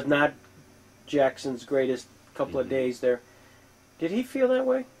probably was not Jackson's greatest couple of days there. Did he feel that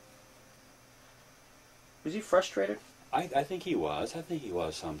way? Was he frustrated? I think he was. I think he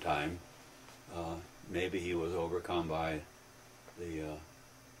was sometime. Maybe he was overcome by the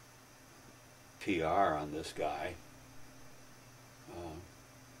PR on this guy.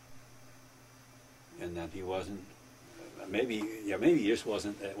 And that he wasn't, maybe he just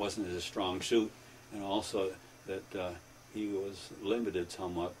it wasn't his strong suit, and also that he was limited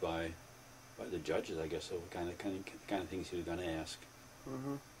somewhat by the judges, I guess, of kind of things he was going to ask.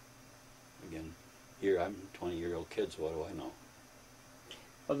 Mm-hmm. Again, here I'm a 20-year-old kid, so what do I know?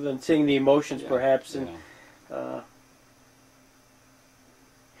 Other than seeing the emotions, Yeah, perhaps. yeah. And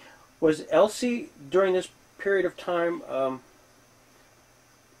was Elsie during this period of time?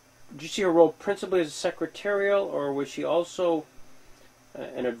 Did you see her role principally as a secretarial, or was she also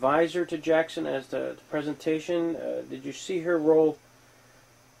an advisor to Jackson as the presentation? Did you see her role,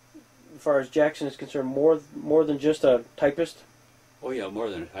 as far as Jackson is concerned, more than just a typist? Oh yeah, more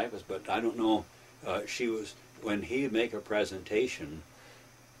than a typist, but I don't know. She was, when he'd make a presentation,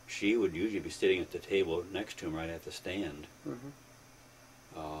 she would usually be sitting at the table next to him right at the stand.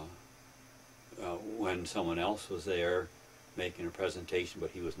 When someone else was there making a presentation,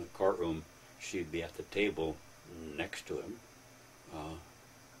 but he was in the courtroom, she'd be at the table next to him.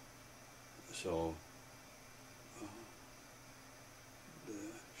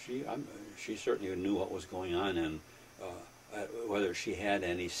 She certainly knew what was going on, and whether she had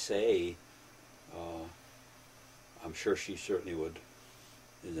any say, I'm sure she certainly would,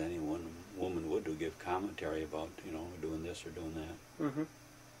 as any woman would, to give commentary about, you know, doing this or doing that.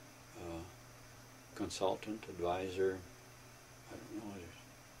 Consultant, advisor, I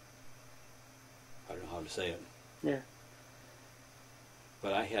don't know how to say it. Yeah.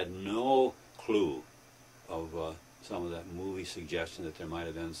 But I had no clue of some of that movie suggestion that there might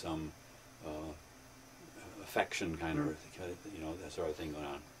have been some affection kind of, you know, that sort of thing going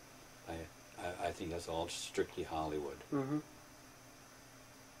on. I think that's all strictly Hollywood.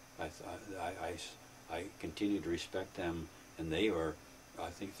 I continued to respect them, and they were, I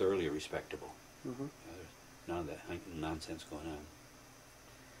think, thoroughly respectable. There's none of that nonsense going on.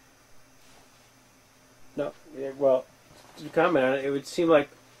 No, yeah, well, to comment on it, it would seem like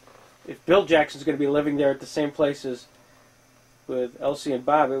if Bill Jackson's going to be living there at the same place as with Elsie and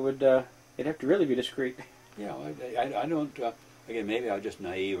Bob, it would it'd have to really be discreet. Yeah, I don't. Again, maybe I was just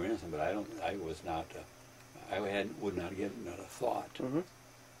naive or innocent, but I was not. Would not give it a thought.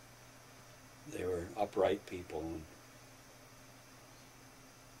 They were upright people. And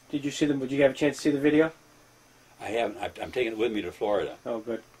did you see them? Did you have a chance to see the video? I haven't. I'm taking it with me to Florida. Oh,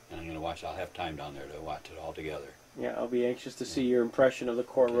 good. And I'm going to watch. I'll have time down there to watch it all together. Yeah, I'll be anxious to see your impression of the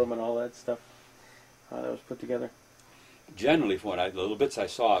courtroom and all that stuff that was put together. Generally, from what the little bits I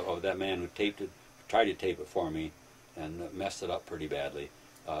saw of that man who tried to tape it for me, and messed it up pretty badly.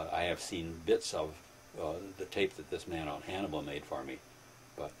 I have seen bits of the tape that this man on Hannibal made for me,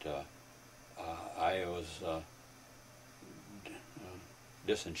 but I was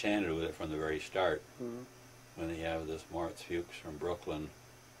disenchanted with it from the very start. When they have this Moritz Fuchs from Brooklyn,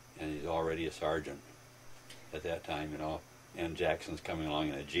 and he's already a sergeant at that time, you know, and Jackson's coming along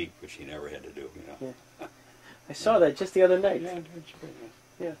in a Jeep, which he never had to do, you know. Yeah. I saw that just the other night.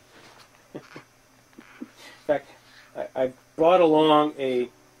 Yeah. In fact, I brought along a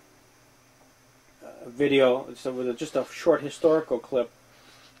video with just a short historical clip,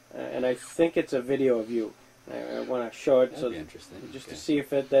 and I think it's a video of you. I want to show it. That'd be interesting. Just to see if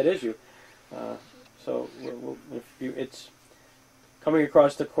that is you. So if it's coming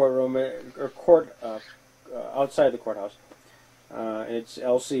across the courtroom or court outside the courthouse, and it's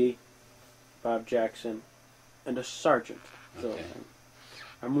Elsie, Bob Jackson, and a sergeant. So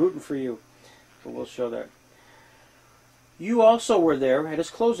I'm rooting for you. But we'll show that. You also were there at his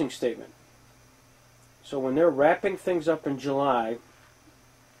closing statement. So when they're wrapping things up in July,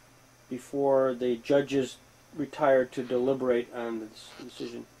 before the judges retired to deliberate on this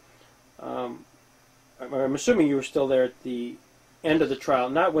decision, I'm assuming you were still there at the end of the trial,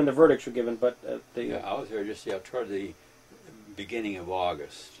 not when the verdicts were given, but at the... Yeah, I was there just toward the beginning of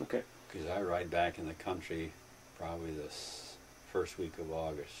August. Okay. Because I ride back in the country probably the first week of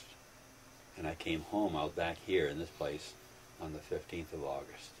August. And I came home, I was back here in this place on the 15th of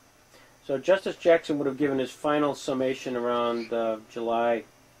August. So Justice Jackson would have given his final summation around July,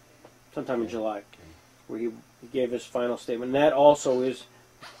 sometime in July, where he gave his final statement. And that also is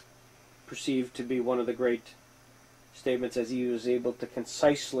perceived to be one of the great statements, as he was able to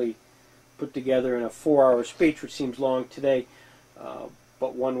concisely put together in a 4-hour speech, which seems long today,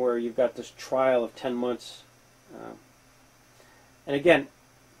 but one where you've got this trial of 10 months. And again,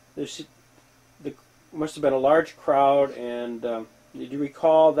 there must have been a large crowd, and did you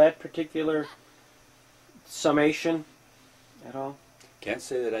recall that particular summation at all? Can't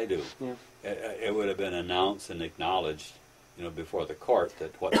say that I do. Yeah. It would have been announced and acknowledged, you know, before the court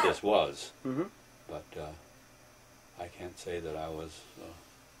that what this was. But I can't say that I was,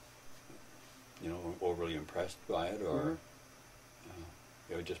 you know, overly impressed by it, or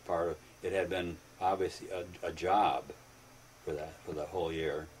it was just part of. It had been obviously a job for that whole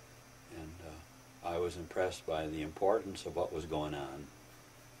year, and I was impressed by the importance of what was going on,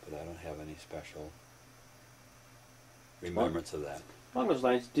 but I don't have any special remembrance of that. Along those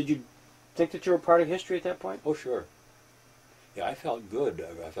lines, did you think that you were part of history at that point? Oh, sure. Yeah, I felt good.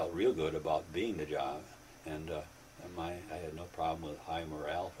 I felt real good about being the job, and I had no problem with high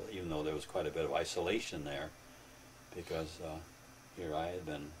morale, even though there was quite a bit of isolation there, because here I had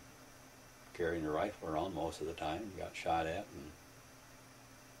been carrying a rifle around most of the time, got shot at, and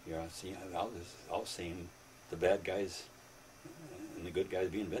here I was seeing the bad guys and the good guys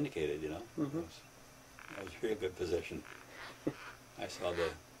being vindicated, you know. Mm-hmm. That was a real good position. I saw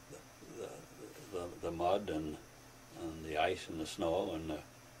the mud and the ice and the snow and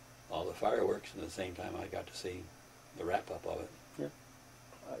all the fireworks, and at the same time I got to see the wrap-up of it. Yeah.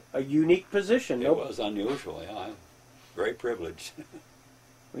 A unique position. It was unusual, yeah. I'm very privileged.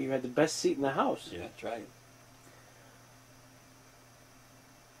 Well, you had the best seat in the house. Yeah, that's right.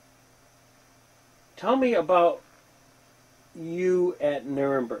 Tell me about you at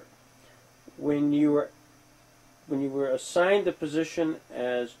Nuremberg. When you were assigned the position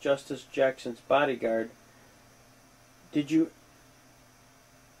as Justice Jackson's bodyguard, did you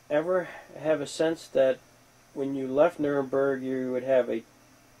ever have a sense that when you left Nuremberg you would have a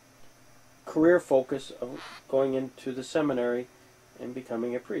career focus of going into the seminary and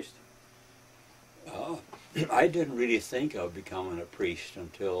becoming a priest? I didn't really think of becoming a priest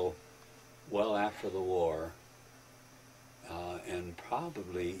until well after the war, and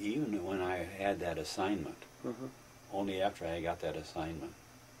probably even when I had that assignment. Mm-hmm. Only after I got that assignment.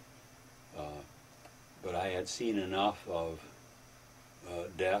 But I had seen enough of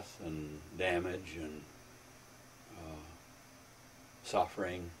death and damage and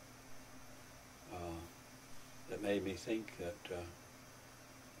suffering that made me think that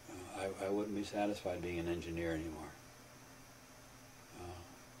I wouldn't be satisfied being an engineer anymore.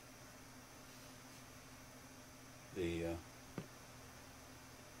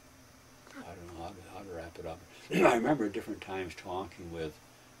 I don't know how to wrap it up. I remember at different times talking with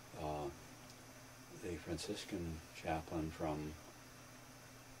the Franciscan chaplain from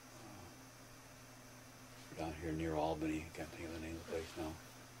down here near Albany. I can't think of the name of the place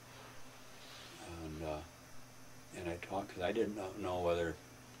now. And I talked, because I didn't know whether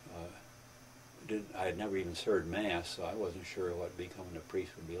I had never even served Mass, so I wasn't sure what becoming a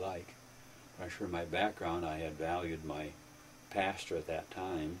priest would be like. But I'm sure in my background I had valued my pastor at that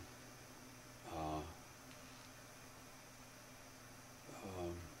time.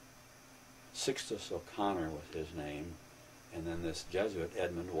 Sixtus O'Connor was his name, and then this Jesuit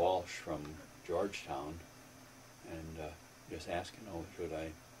Edmund Walsh from Georgetown, and just asking, should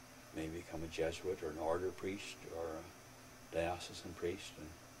I maybe become a Jesuit or an order priest or a diocesan priest? And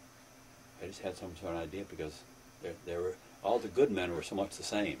I just had some sort of idea, because there were all the good men were so much the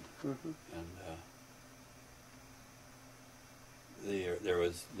same, Mm-hmm. and there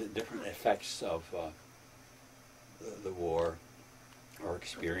was the different effects of the war, or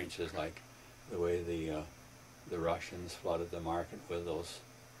experiences like the way the Russians flooded the market with those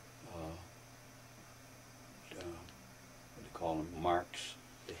what do you call them, marks.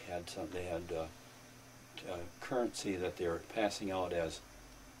 They had currency that they were passing out as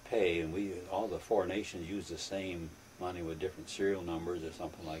pay, and all the four nations used the same money with different serial numbers or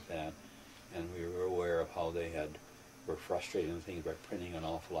something like that, and we were aware of how they were frustrating things by printing an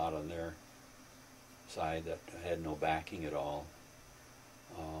awful lot on their side that had no backing at all.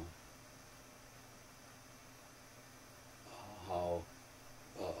 How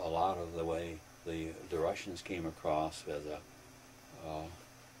a lot of the way the Russians came across as a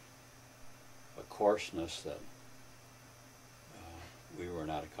coarseness that we were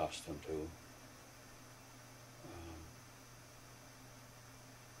not accustomed to.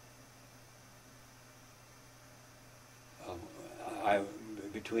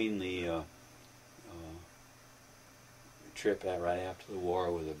 Between the trip right after the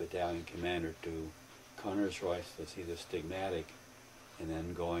war with a battalion commander to Connersreuth to see the stigmatic, and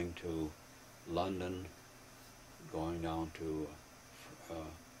then going to London, going down to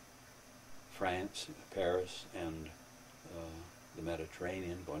France, Paris, and the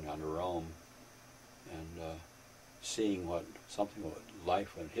Mediterranean, going down to Rome, and seeing what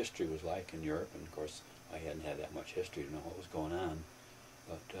life and history was like in Europe. And of course I hadn't had that much history to know what was going on,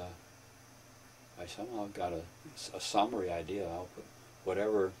 but I somehow got a summary idea. I'll put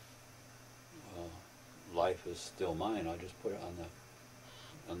whatever life is still mine, I'll just put it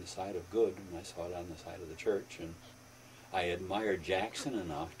on the side of good, and I saw it on the side of the church. And I admired Jackson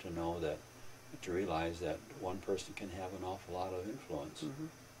enough to realize that one person can have an awful lot of influence. Mm-hmm.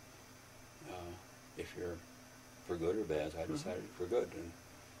 If you're for good or bad. So I decided for good, and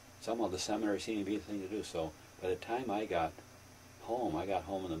somehow the seminary seemed to be the thing to do. So by the time I got home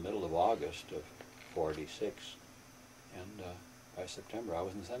in the middle of August of '46, and by September I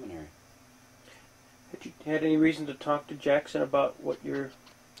was in seminary. Had you had any reason to talk to Jackson about what your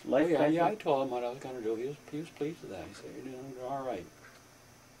life? Oh, yeah, I told him what I was going to do. He was pleased with that. He said, "You're doing all right."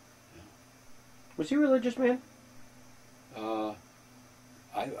 Yeah. Was he a religious man? He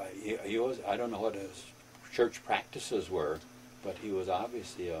was. I don't know what his church practices were, but he was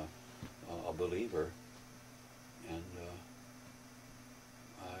obviously a believer, and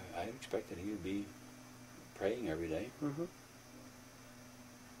expected he would be praying every day. Mm-hmm.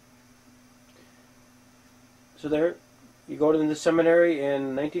 So there, you go to the seminary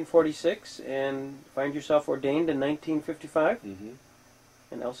in 1946 and find yourself ordained in 1955. Mm-hmm.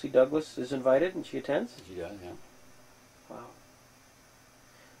 And Elsie Douglas is invited, and she attends? She does, yeah. Wow.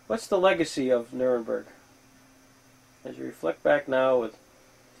 What's the legacy of Nuremberg? As you reflect back now with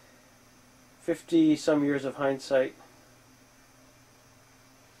 50-some years of hindsight.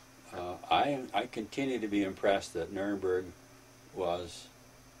 I continue to be impressed that Nuremberg was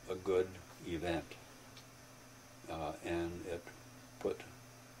a good event. And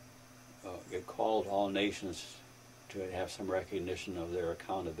it called all nations to have some recognition of their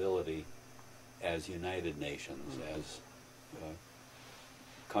accountability as United Nations, as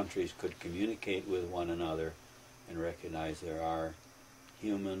countries could communicate with one another and recognize there are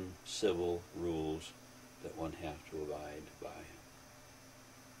human civil rules that one has to abide by.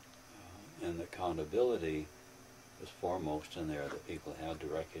 And the accountability was foremost in there, that people had to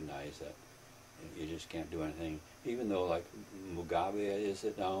recognize that you just can't do anything. Even though, like, Mugabe is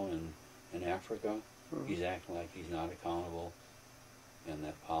it now in Africa, he's acting like he's not accountable, and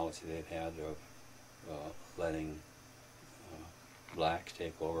that policy they've had of letting blacks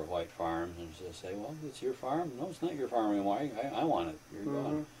take over white farms and just say, well, it's your farm. No, it's not your farm anymore. I want it. You're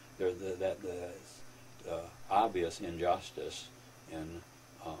gone. There's that obvious injustice and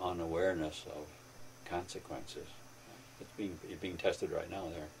unawareness of consequences. It's being tested right now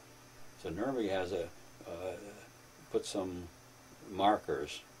there. So Nuremberg has put some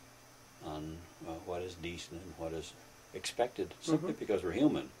markers on what is decent and what is expected, simply because we're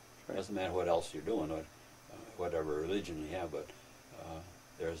human. It doesn't matter what else you're doing, whatever religion you have, but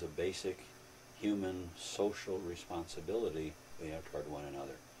there's a basic human social responsibility we have toward one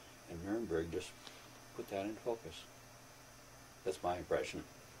another. And Nuremberg just put that in focus. That's my impression.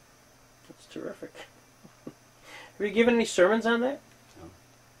 That's terrific. Have you given any sermons on that? No.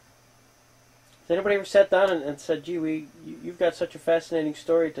 Has anybody ever sat down and said, gee, you've got such a fascinating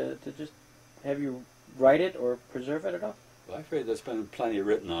story to just have you write it or preserve it at all? Well, I'm afraid there's been plenty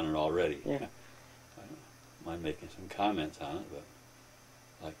written on it already. Yeah. I don't mind making some comments on it, but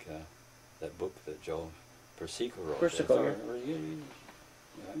like that book that Joe Persico wrote. Persico,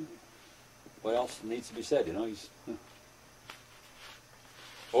 yeah. What else needs to be said? You know, he's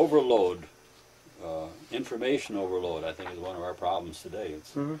overload, information overload. I think is one of our problems today.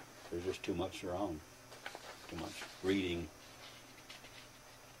 It's there's just too much around, too much reading.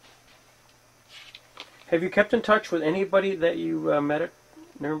 Have you kept in touch with anybody that you met at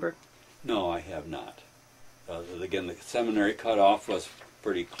Nuremberg? No, I have not. Again, the seminary cutoff was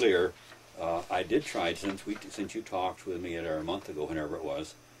pretty clear. I did try, since you talked with me a month ago, whenever it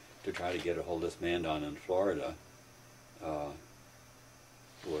was, to try to get a hold of this man down in Florida,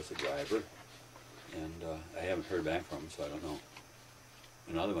 who was a driver, and I haven't heard back from him, so I don't know.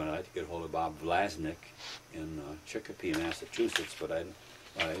 Another one, I'd like to get a hold of Bob Vlasnik in Chicopee, Massachusetts, but I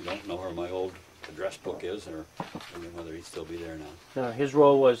don't know where my old address book is, or whether he'd still be there now. No, his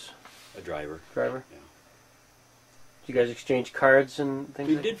role was a driver. Driver. Yeah. Did you guys exchange cards and things?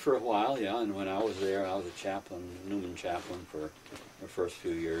 We did for a while, yeah. And when I was there, I was a chaplain, Newman chaplain, for the first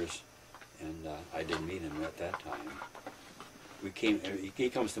few years, and I didn't meet him at that time. He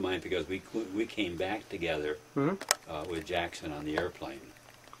comes to mind because we came back together with Jackson on the airplane.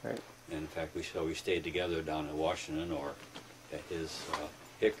 Right. And in fact, we stayed together down in Washington, or at his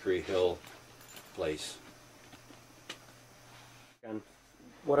Hickory Hill place. And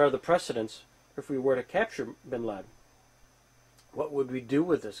what are the precedents if we were to capture bin Laden? What would we do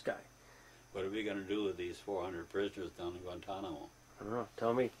with this guy? What are we going to do with these 400 prisoners down in Guantanamo? I don't know.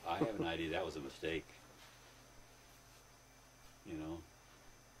 Tell me. I have an idea that was a mistake. You know,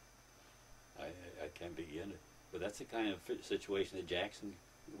 I can't begin it. But that's the kind of situation that Jackson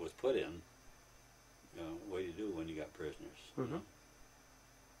was put in. You know, what do you do when you got prisoners? You know?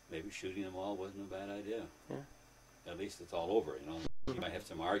 Maybe shooting them all wasn't a bad idea. Yeah. At least it's all over, you know. You might have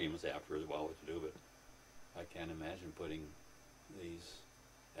some arguments afterwards about what to do, but I can't imagine putting these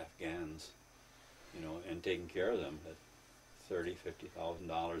Afghans, you know, and taking care of them at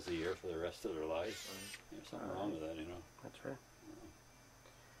 $30,000-$50,000 a year for the rest of their life. There's something wrong with that, you know. That's right.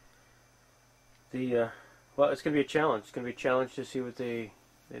 Well, it's going to be a challenge. It's going to be a challenge to see what they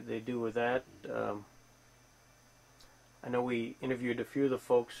do with that. I know we interviewed a few of the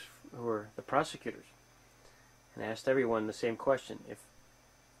folks who were the prosecutors and asked everyone the same question: if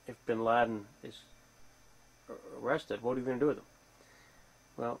bin Laden is arrested, what are we going to do with him?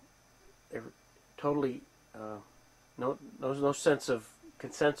 Well, there totally no sense of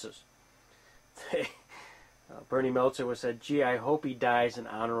consensus. Bernie Meltzer was said, "Gee, I hope he dies an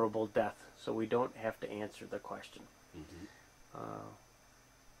honorable death, so we don't have to answer the question."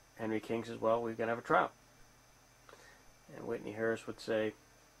 Henry King says, "Well, we're going to have a trial." And Whitney Harris would say,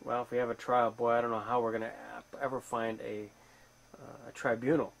 "Well, if we have a trial, boy, I don't know how we're going to ever find a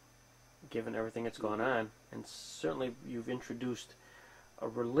tribunal, given everything that's gone on. And certainly you've introduced a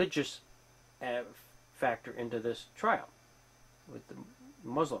religious factor into this trial with the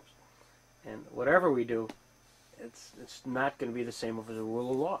Muslims. And whatever we do, it's not going to be the same as the rule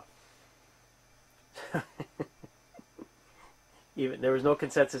of law." Even there was no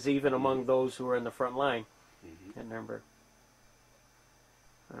consensus even among those who were in the front line at Nuremberg.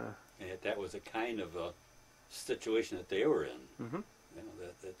 And that was a kind of a situation that they were in, Mm-hmm. you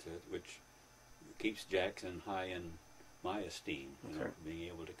know, which keeps Jackson high in my esteem. You know, being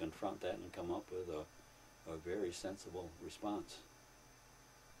able to confront that and come up with a very sensible response.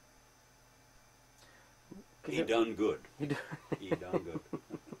 He done good. He done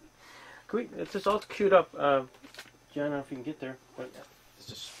good. It's just all queued up. John, I don't know if you can get there. But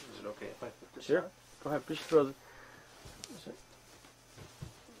Is it okay if I put this sure. on? Go ahead. Just throw the.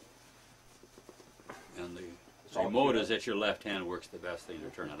 And the remote is at your left hand, works the best thing to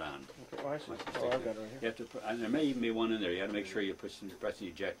turn it on. Okay. Oh, I see. Oh, I've got it right here. You have to put, and there may even be one in there. You have to make sure you press the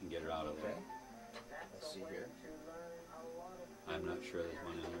eject and get it out of there. Okay. Let's see here. I'm not sure there's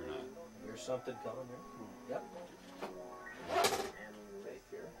one in there or not. Here's something coming here. Yep. Right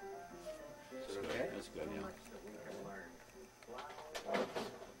here. Is it okay? That's good, yeah.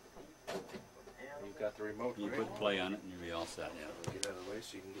 You've got the remote. You right? put play on it and you'll be all set, yeah. We'll get out of the way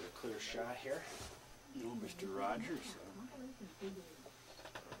so you can get a clear shot here. No, Mr. Rogers.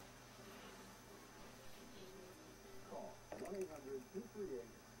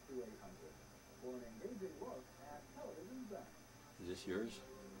 Is this yours?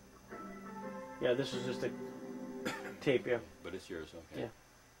 Yeah, this is just a tape. Yeah. But it's yours, okay.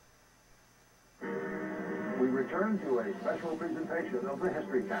 Yeah. We return to a special presentation of the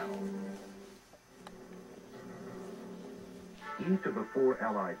History Channel. Each of the 4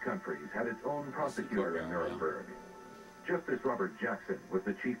 Allied countries had its own prosecutor in Nuremberg. Justice Robert Jackson was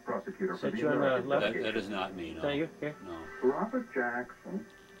the chief prosecutor for Set the you on the American left? delegation. That is not me, no. Is that you? Here. No. Robert Jackson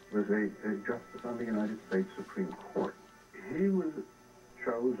was a justice on the United States Supreme Court. He was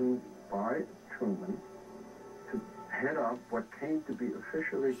chosen by Truman to head up what came to be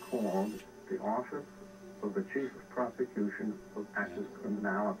officially called the Office of the Chief of Prosecution of Axis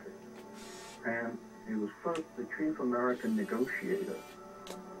Criminality. And he was first the chief American negotiator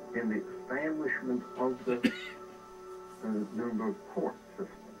in the establishment of the Nuremberg court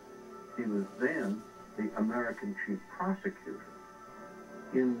system. He was then the American chief prosecutor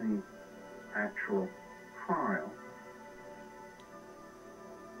in the actual trial.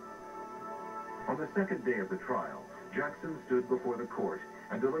 On the second day of the trial, Jackson stood before the court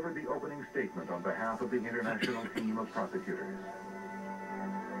and delivered the opening statement on behalf of the international team of prosecutors.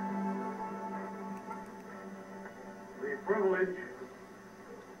 The privilege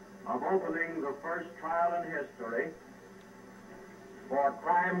of opening the first trial in history for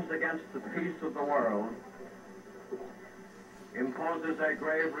crimes against the peace of the world imposes a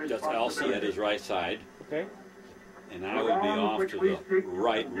grave Just responsibility. Elsie at his right side, Okay. and I would be off to the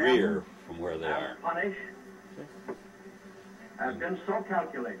right rear from where they are. Punish have been so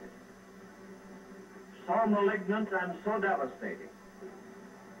calculated, so malignant, and so devastating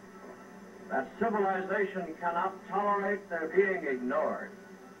that civilization cannot tolerate their being ignored,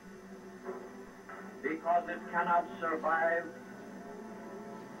 because it cannot survive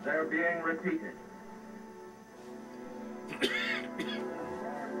their being repeated.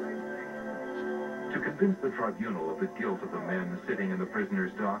 To convince the tribunal of the guilt of the men sitting in the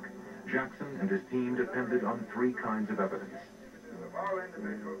prisoner's dock, Jackson and his team depended on 3 kinds of evidence.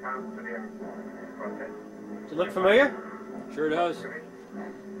 Does it look familiar? Sure does.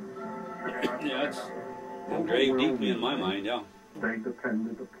 Yeah, it's engraved deeply in my mind, yeah. They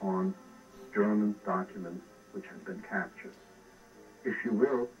depended upon German documents which had been captured. If you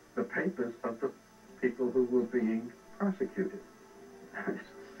will, the papers of the people who were being prosecuted.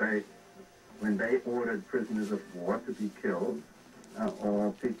 Say, when they ordered prisoners of war to be killed,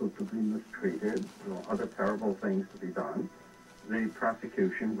 or people to be mistreated, or other terrible things to be done, the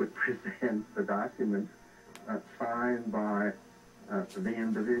prosecution would present the documents signed by the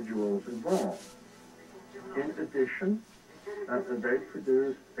individuals involved. In addition, they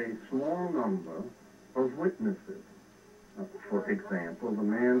produced a small number of witnesses. For example, the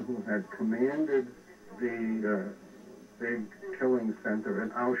man who had commanded the big killing center in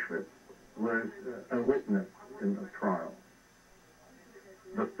Auschwitz was a witness in the trial.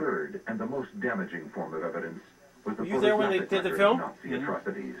 The third and the most damaging form of evidence was the Were you there when they photographic did the record of film? Nazi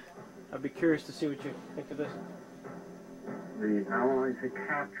atrocities. I'd be curious to see what you think of this. The Allies had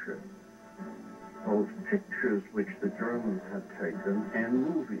captured both pictures which the Germans had taken and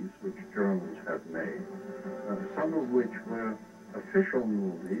movies which Germans had made, some of which were official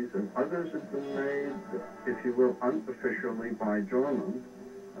movies and others had been made, if you will, unofficially by Germans,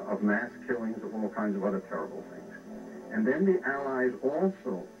 of mass killings of all kinds of other terrible things. And then the Allies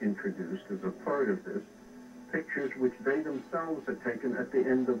also introduced, as a part of this, pictures which they themselves had taken at the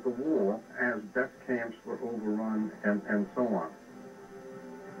end of the war as death camps were overrun and so on.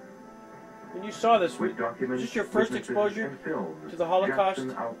 When you saw this, was With documents, this your first witnesses, exposure and films, to the Holocaust?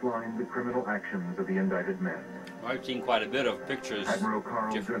 Jackson outlined the criminal actions of the indicted men. I've seen quite a bit of pictures, Admiral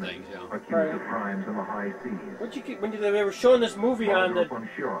Carl different Dönitz, things, yeah. accused Right. of crimes on the high seas. When they were showing this movie on the von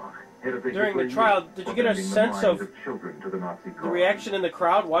Schirach, head of the during the Hitler trial, Youth, did you for get a bending the sense minds of children to the Nazi the cause. reaction in the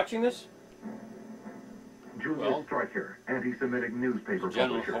crowd watching this? Julius Well, Streicher, anti-Semitic newspaper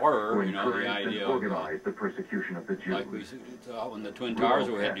general publisher, horror, who you know, the encouraged and idea of, organized the persecution of the Jews. Like we saw when the Twin Towers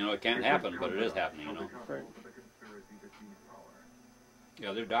were hit, you know, it can't happen, but it is happening, you know. Right.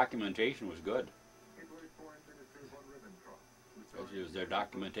 Yeah, their documentation was good. It was their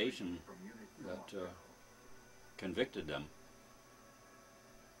documentation that convicted them.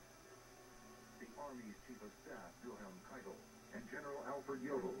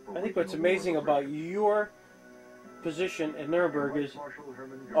 I think what's amazing about your position at Nuremberg is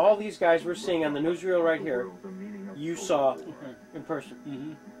all these guys we're seeing on the newsreel right here, you saw in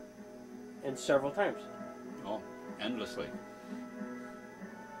person, and several times. Oh, endlessly.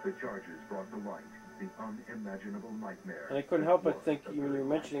 The charges brought to light the unimaginable nightmare. And I couldn't help but think, when you were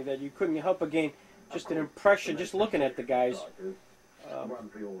mentioning that, you couldn't help but gain just an impression, just looking at the guys.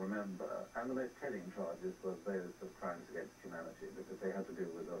 Ones we all remember, and the most telling charges were those of crimes against humanity, because they had to do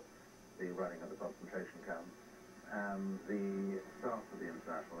with the running of the concentration camps. And the staff of the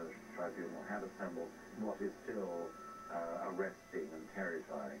International Tribunal had assembled what is still arresting and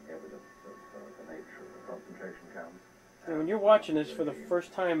terrifying evidence of the nature of the concentration camps. And when you're watching this for the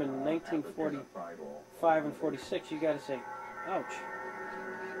first time in 1945 and 46, you got to say, ouch.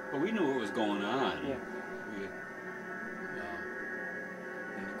 Well, we knew what was going on. Yeah.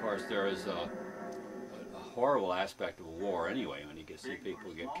 And of course, there is a horrible aspect of war anyway, when you can see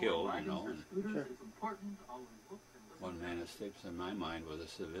people get killed, you know. And Sure. one man that sticks in my mind was a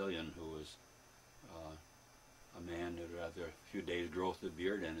civilian who was a man who, after a few days' growth of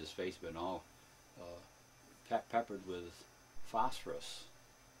beard and his face been all peppered with phosphorus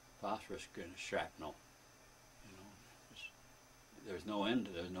shrapnel. You know, there's no end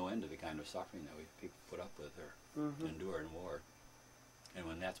to the kind of suffering that people put up with or endure in war. And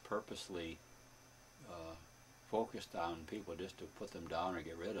when that's purposely focused on people just to put them down or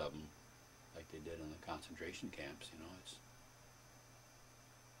get rid of them, like they did in the concentration camps, you know, it's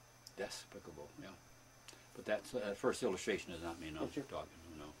despicable, yeah. But that's that first illustration does not mean I'm talking,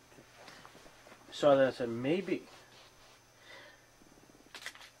 you know. Saw that and said, maybe.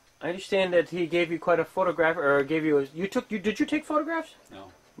 I understand that he gave you quite a photograph, or gave you did you take photographs?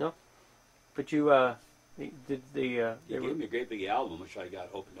 No. No? But you, He gave me a great big album, which I got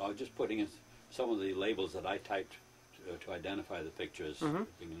opened. I was just putting in some of the labels that I typed to identify the pictures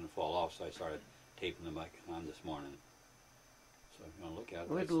beginning to fall off, so I started taping them back on this morning. So if you want to look at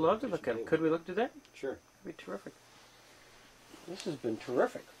it. We'd love to look at it. Could we look to that? Sure. That'd be terrific. This has been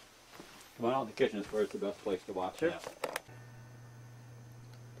terrific. Come on out, the kitchen is where it's the best place to watch that.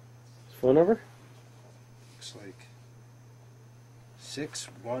 Phone number? Looks like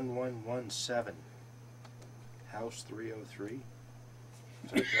 61117. House 303.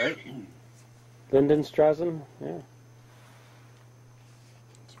 Is that right? Lindenstraßen? Yeah.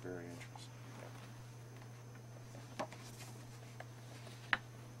 That's very interesting.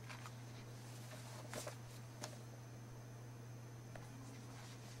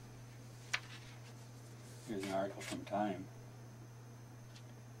 Here's an article from Time.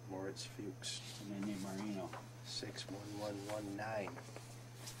 Moritz Fuchs. Nene Marino. 61119.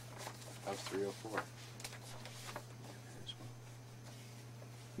 House 304.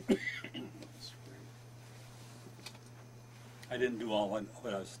 I didn't do all what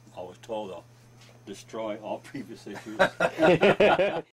I was always told, though. Destroy all previous issues.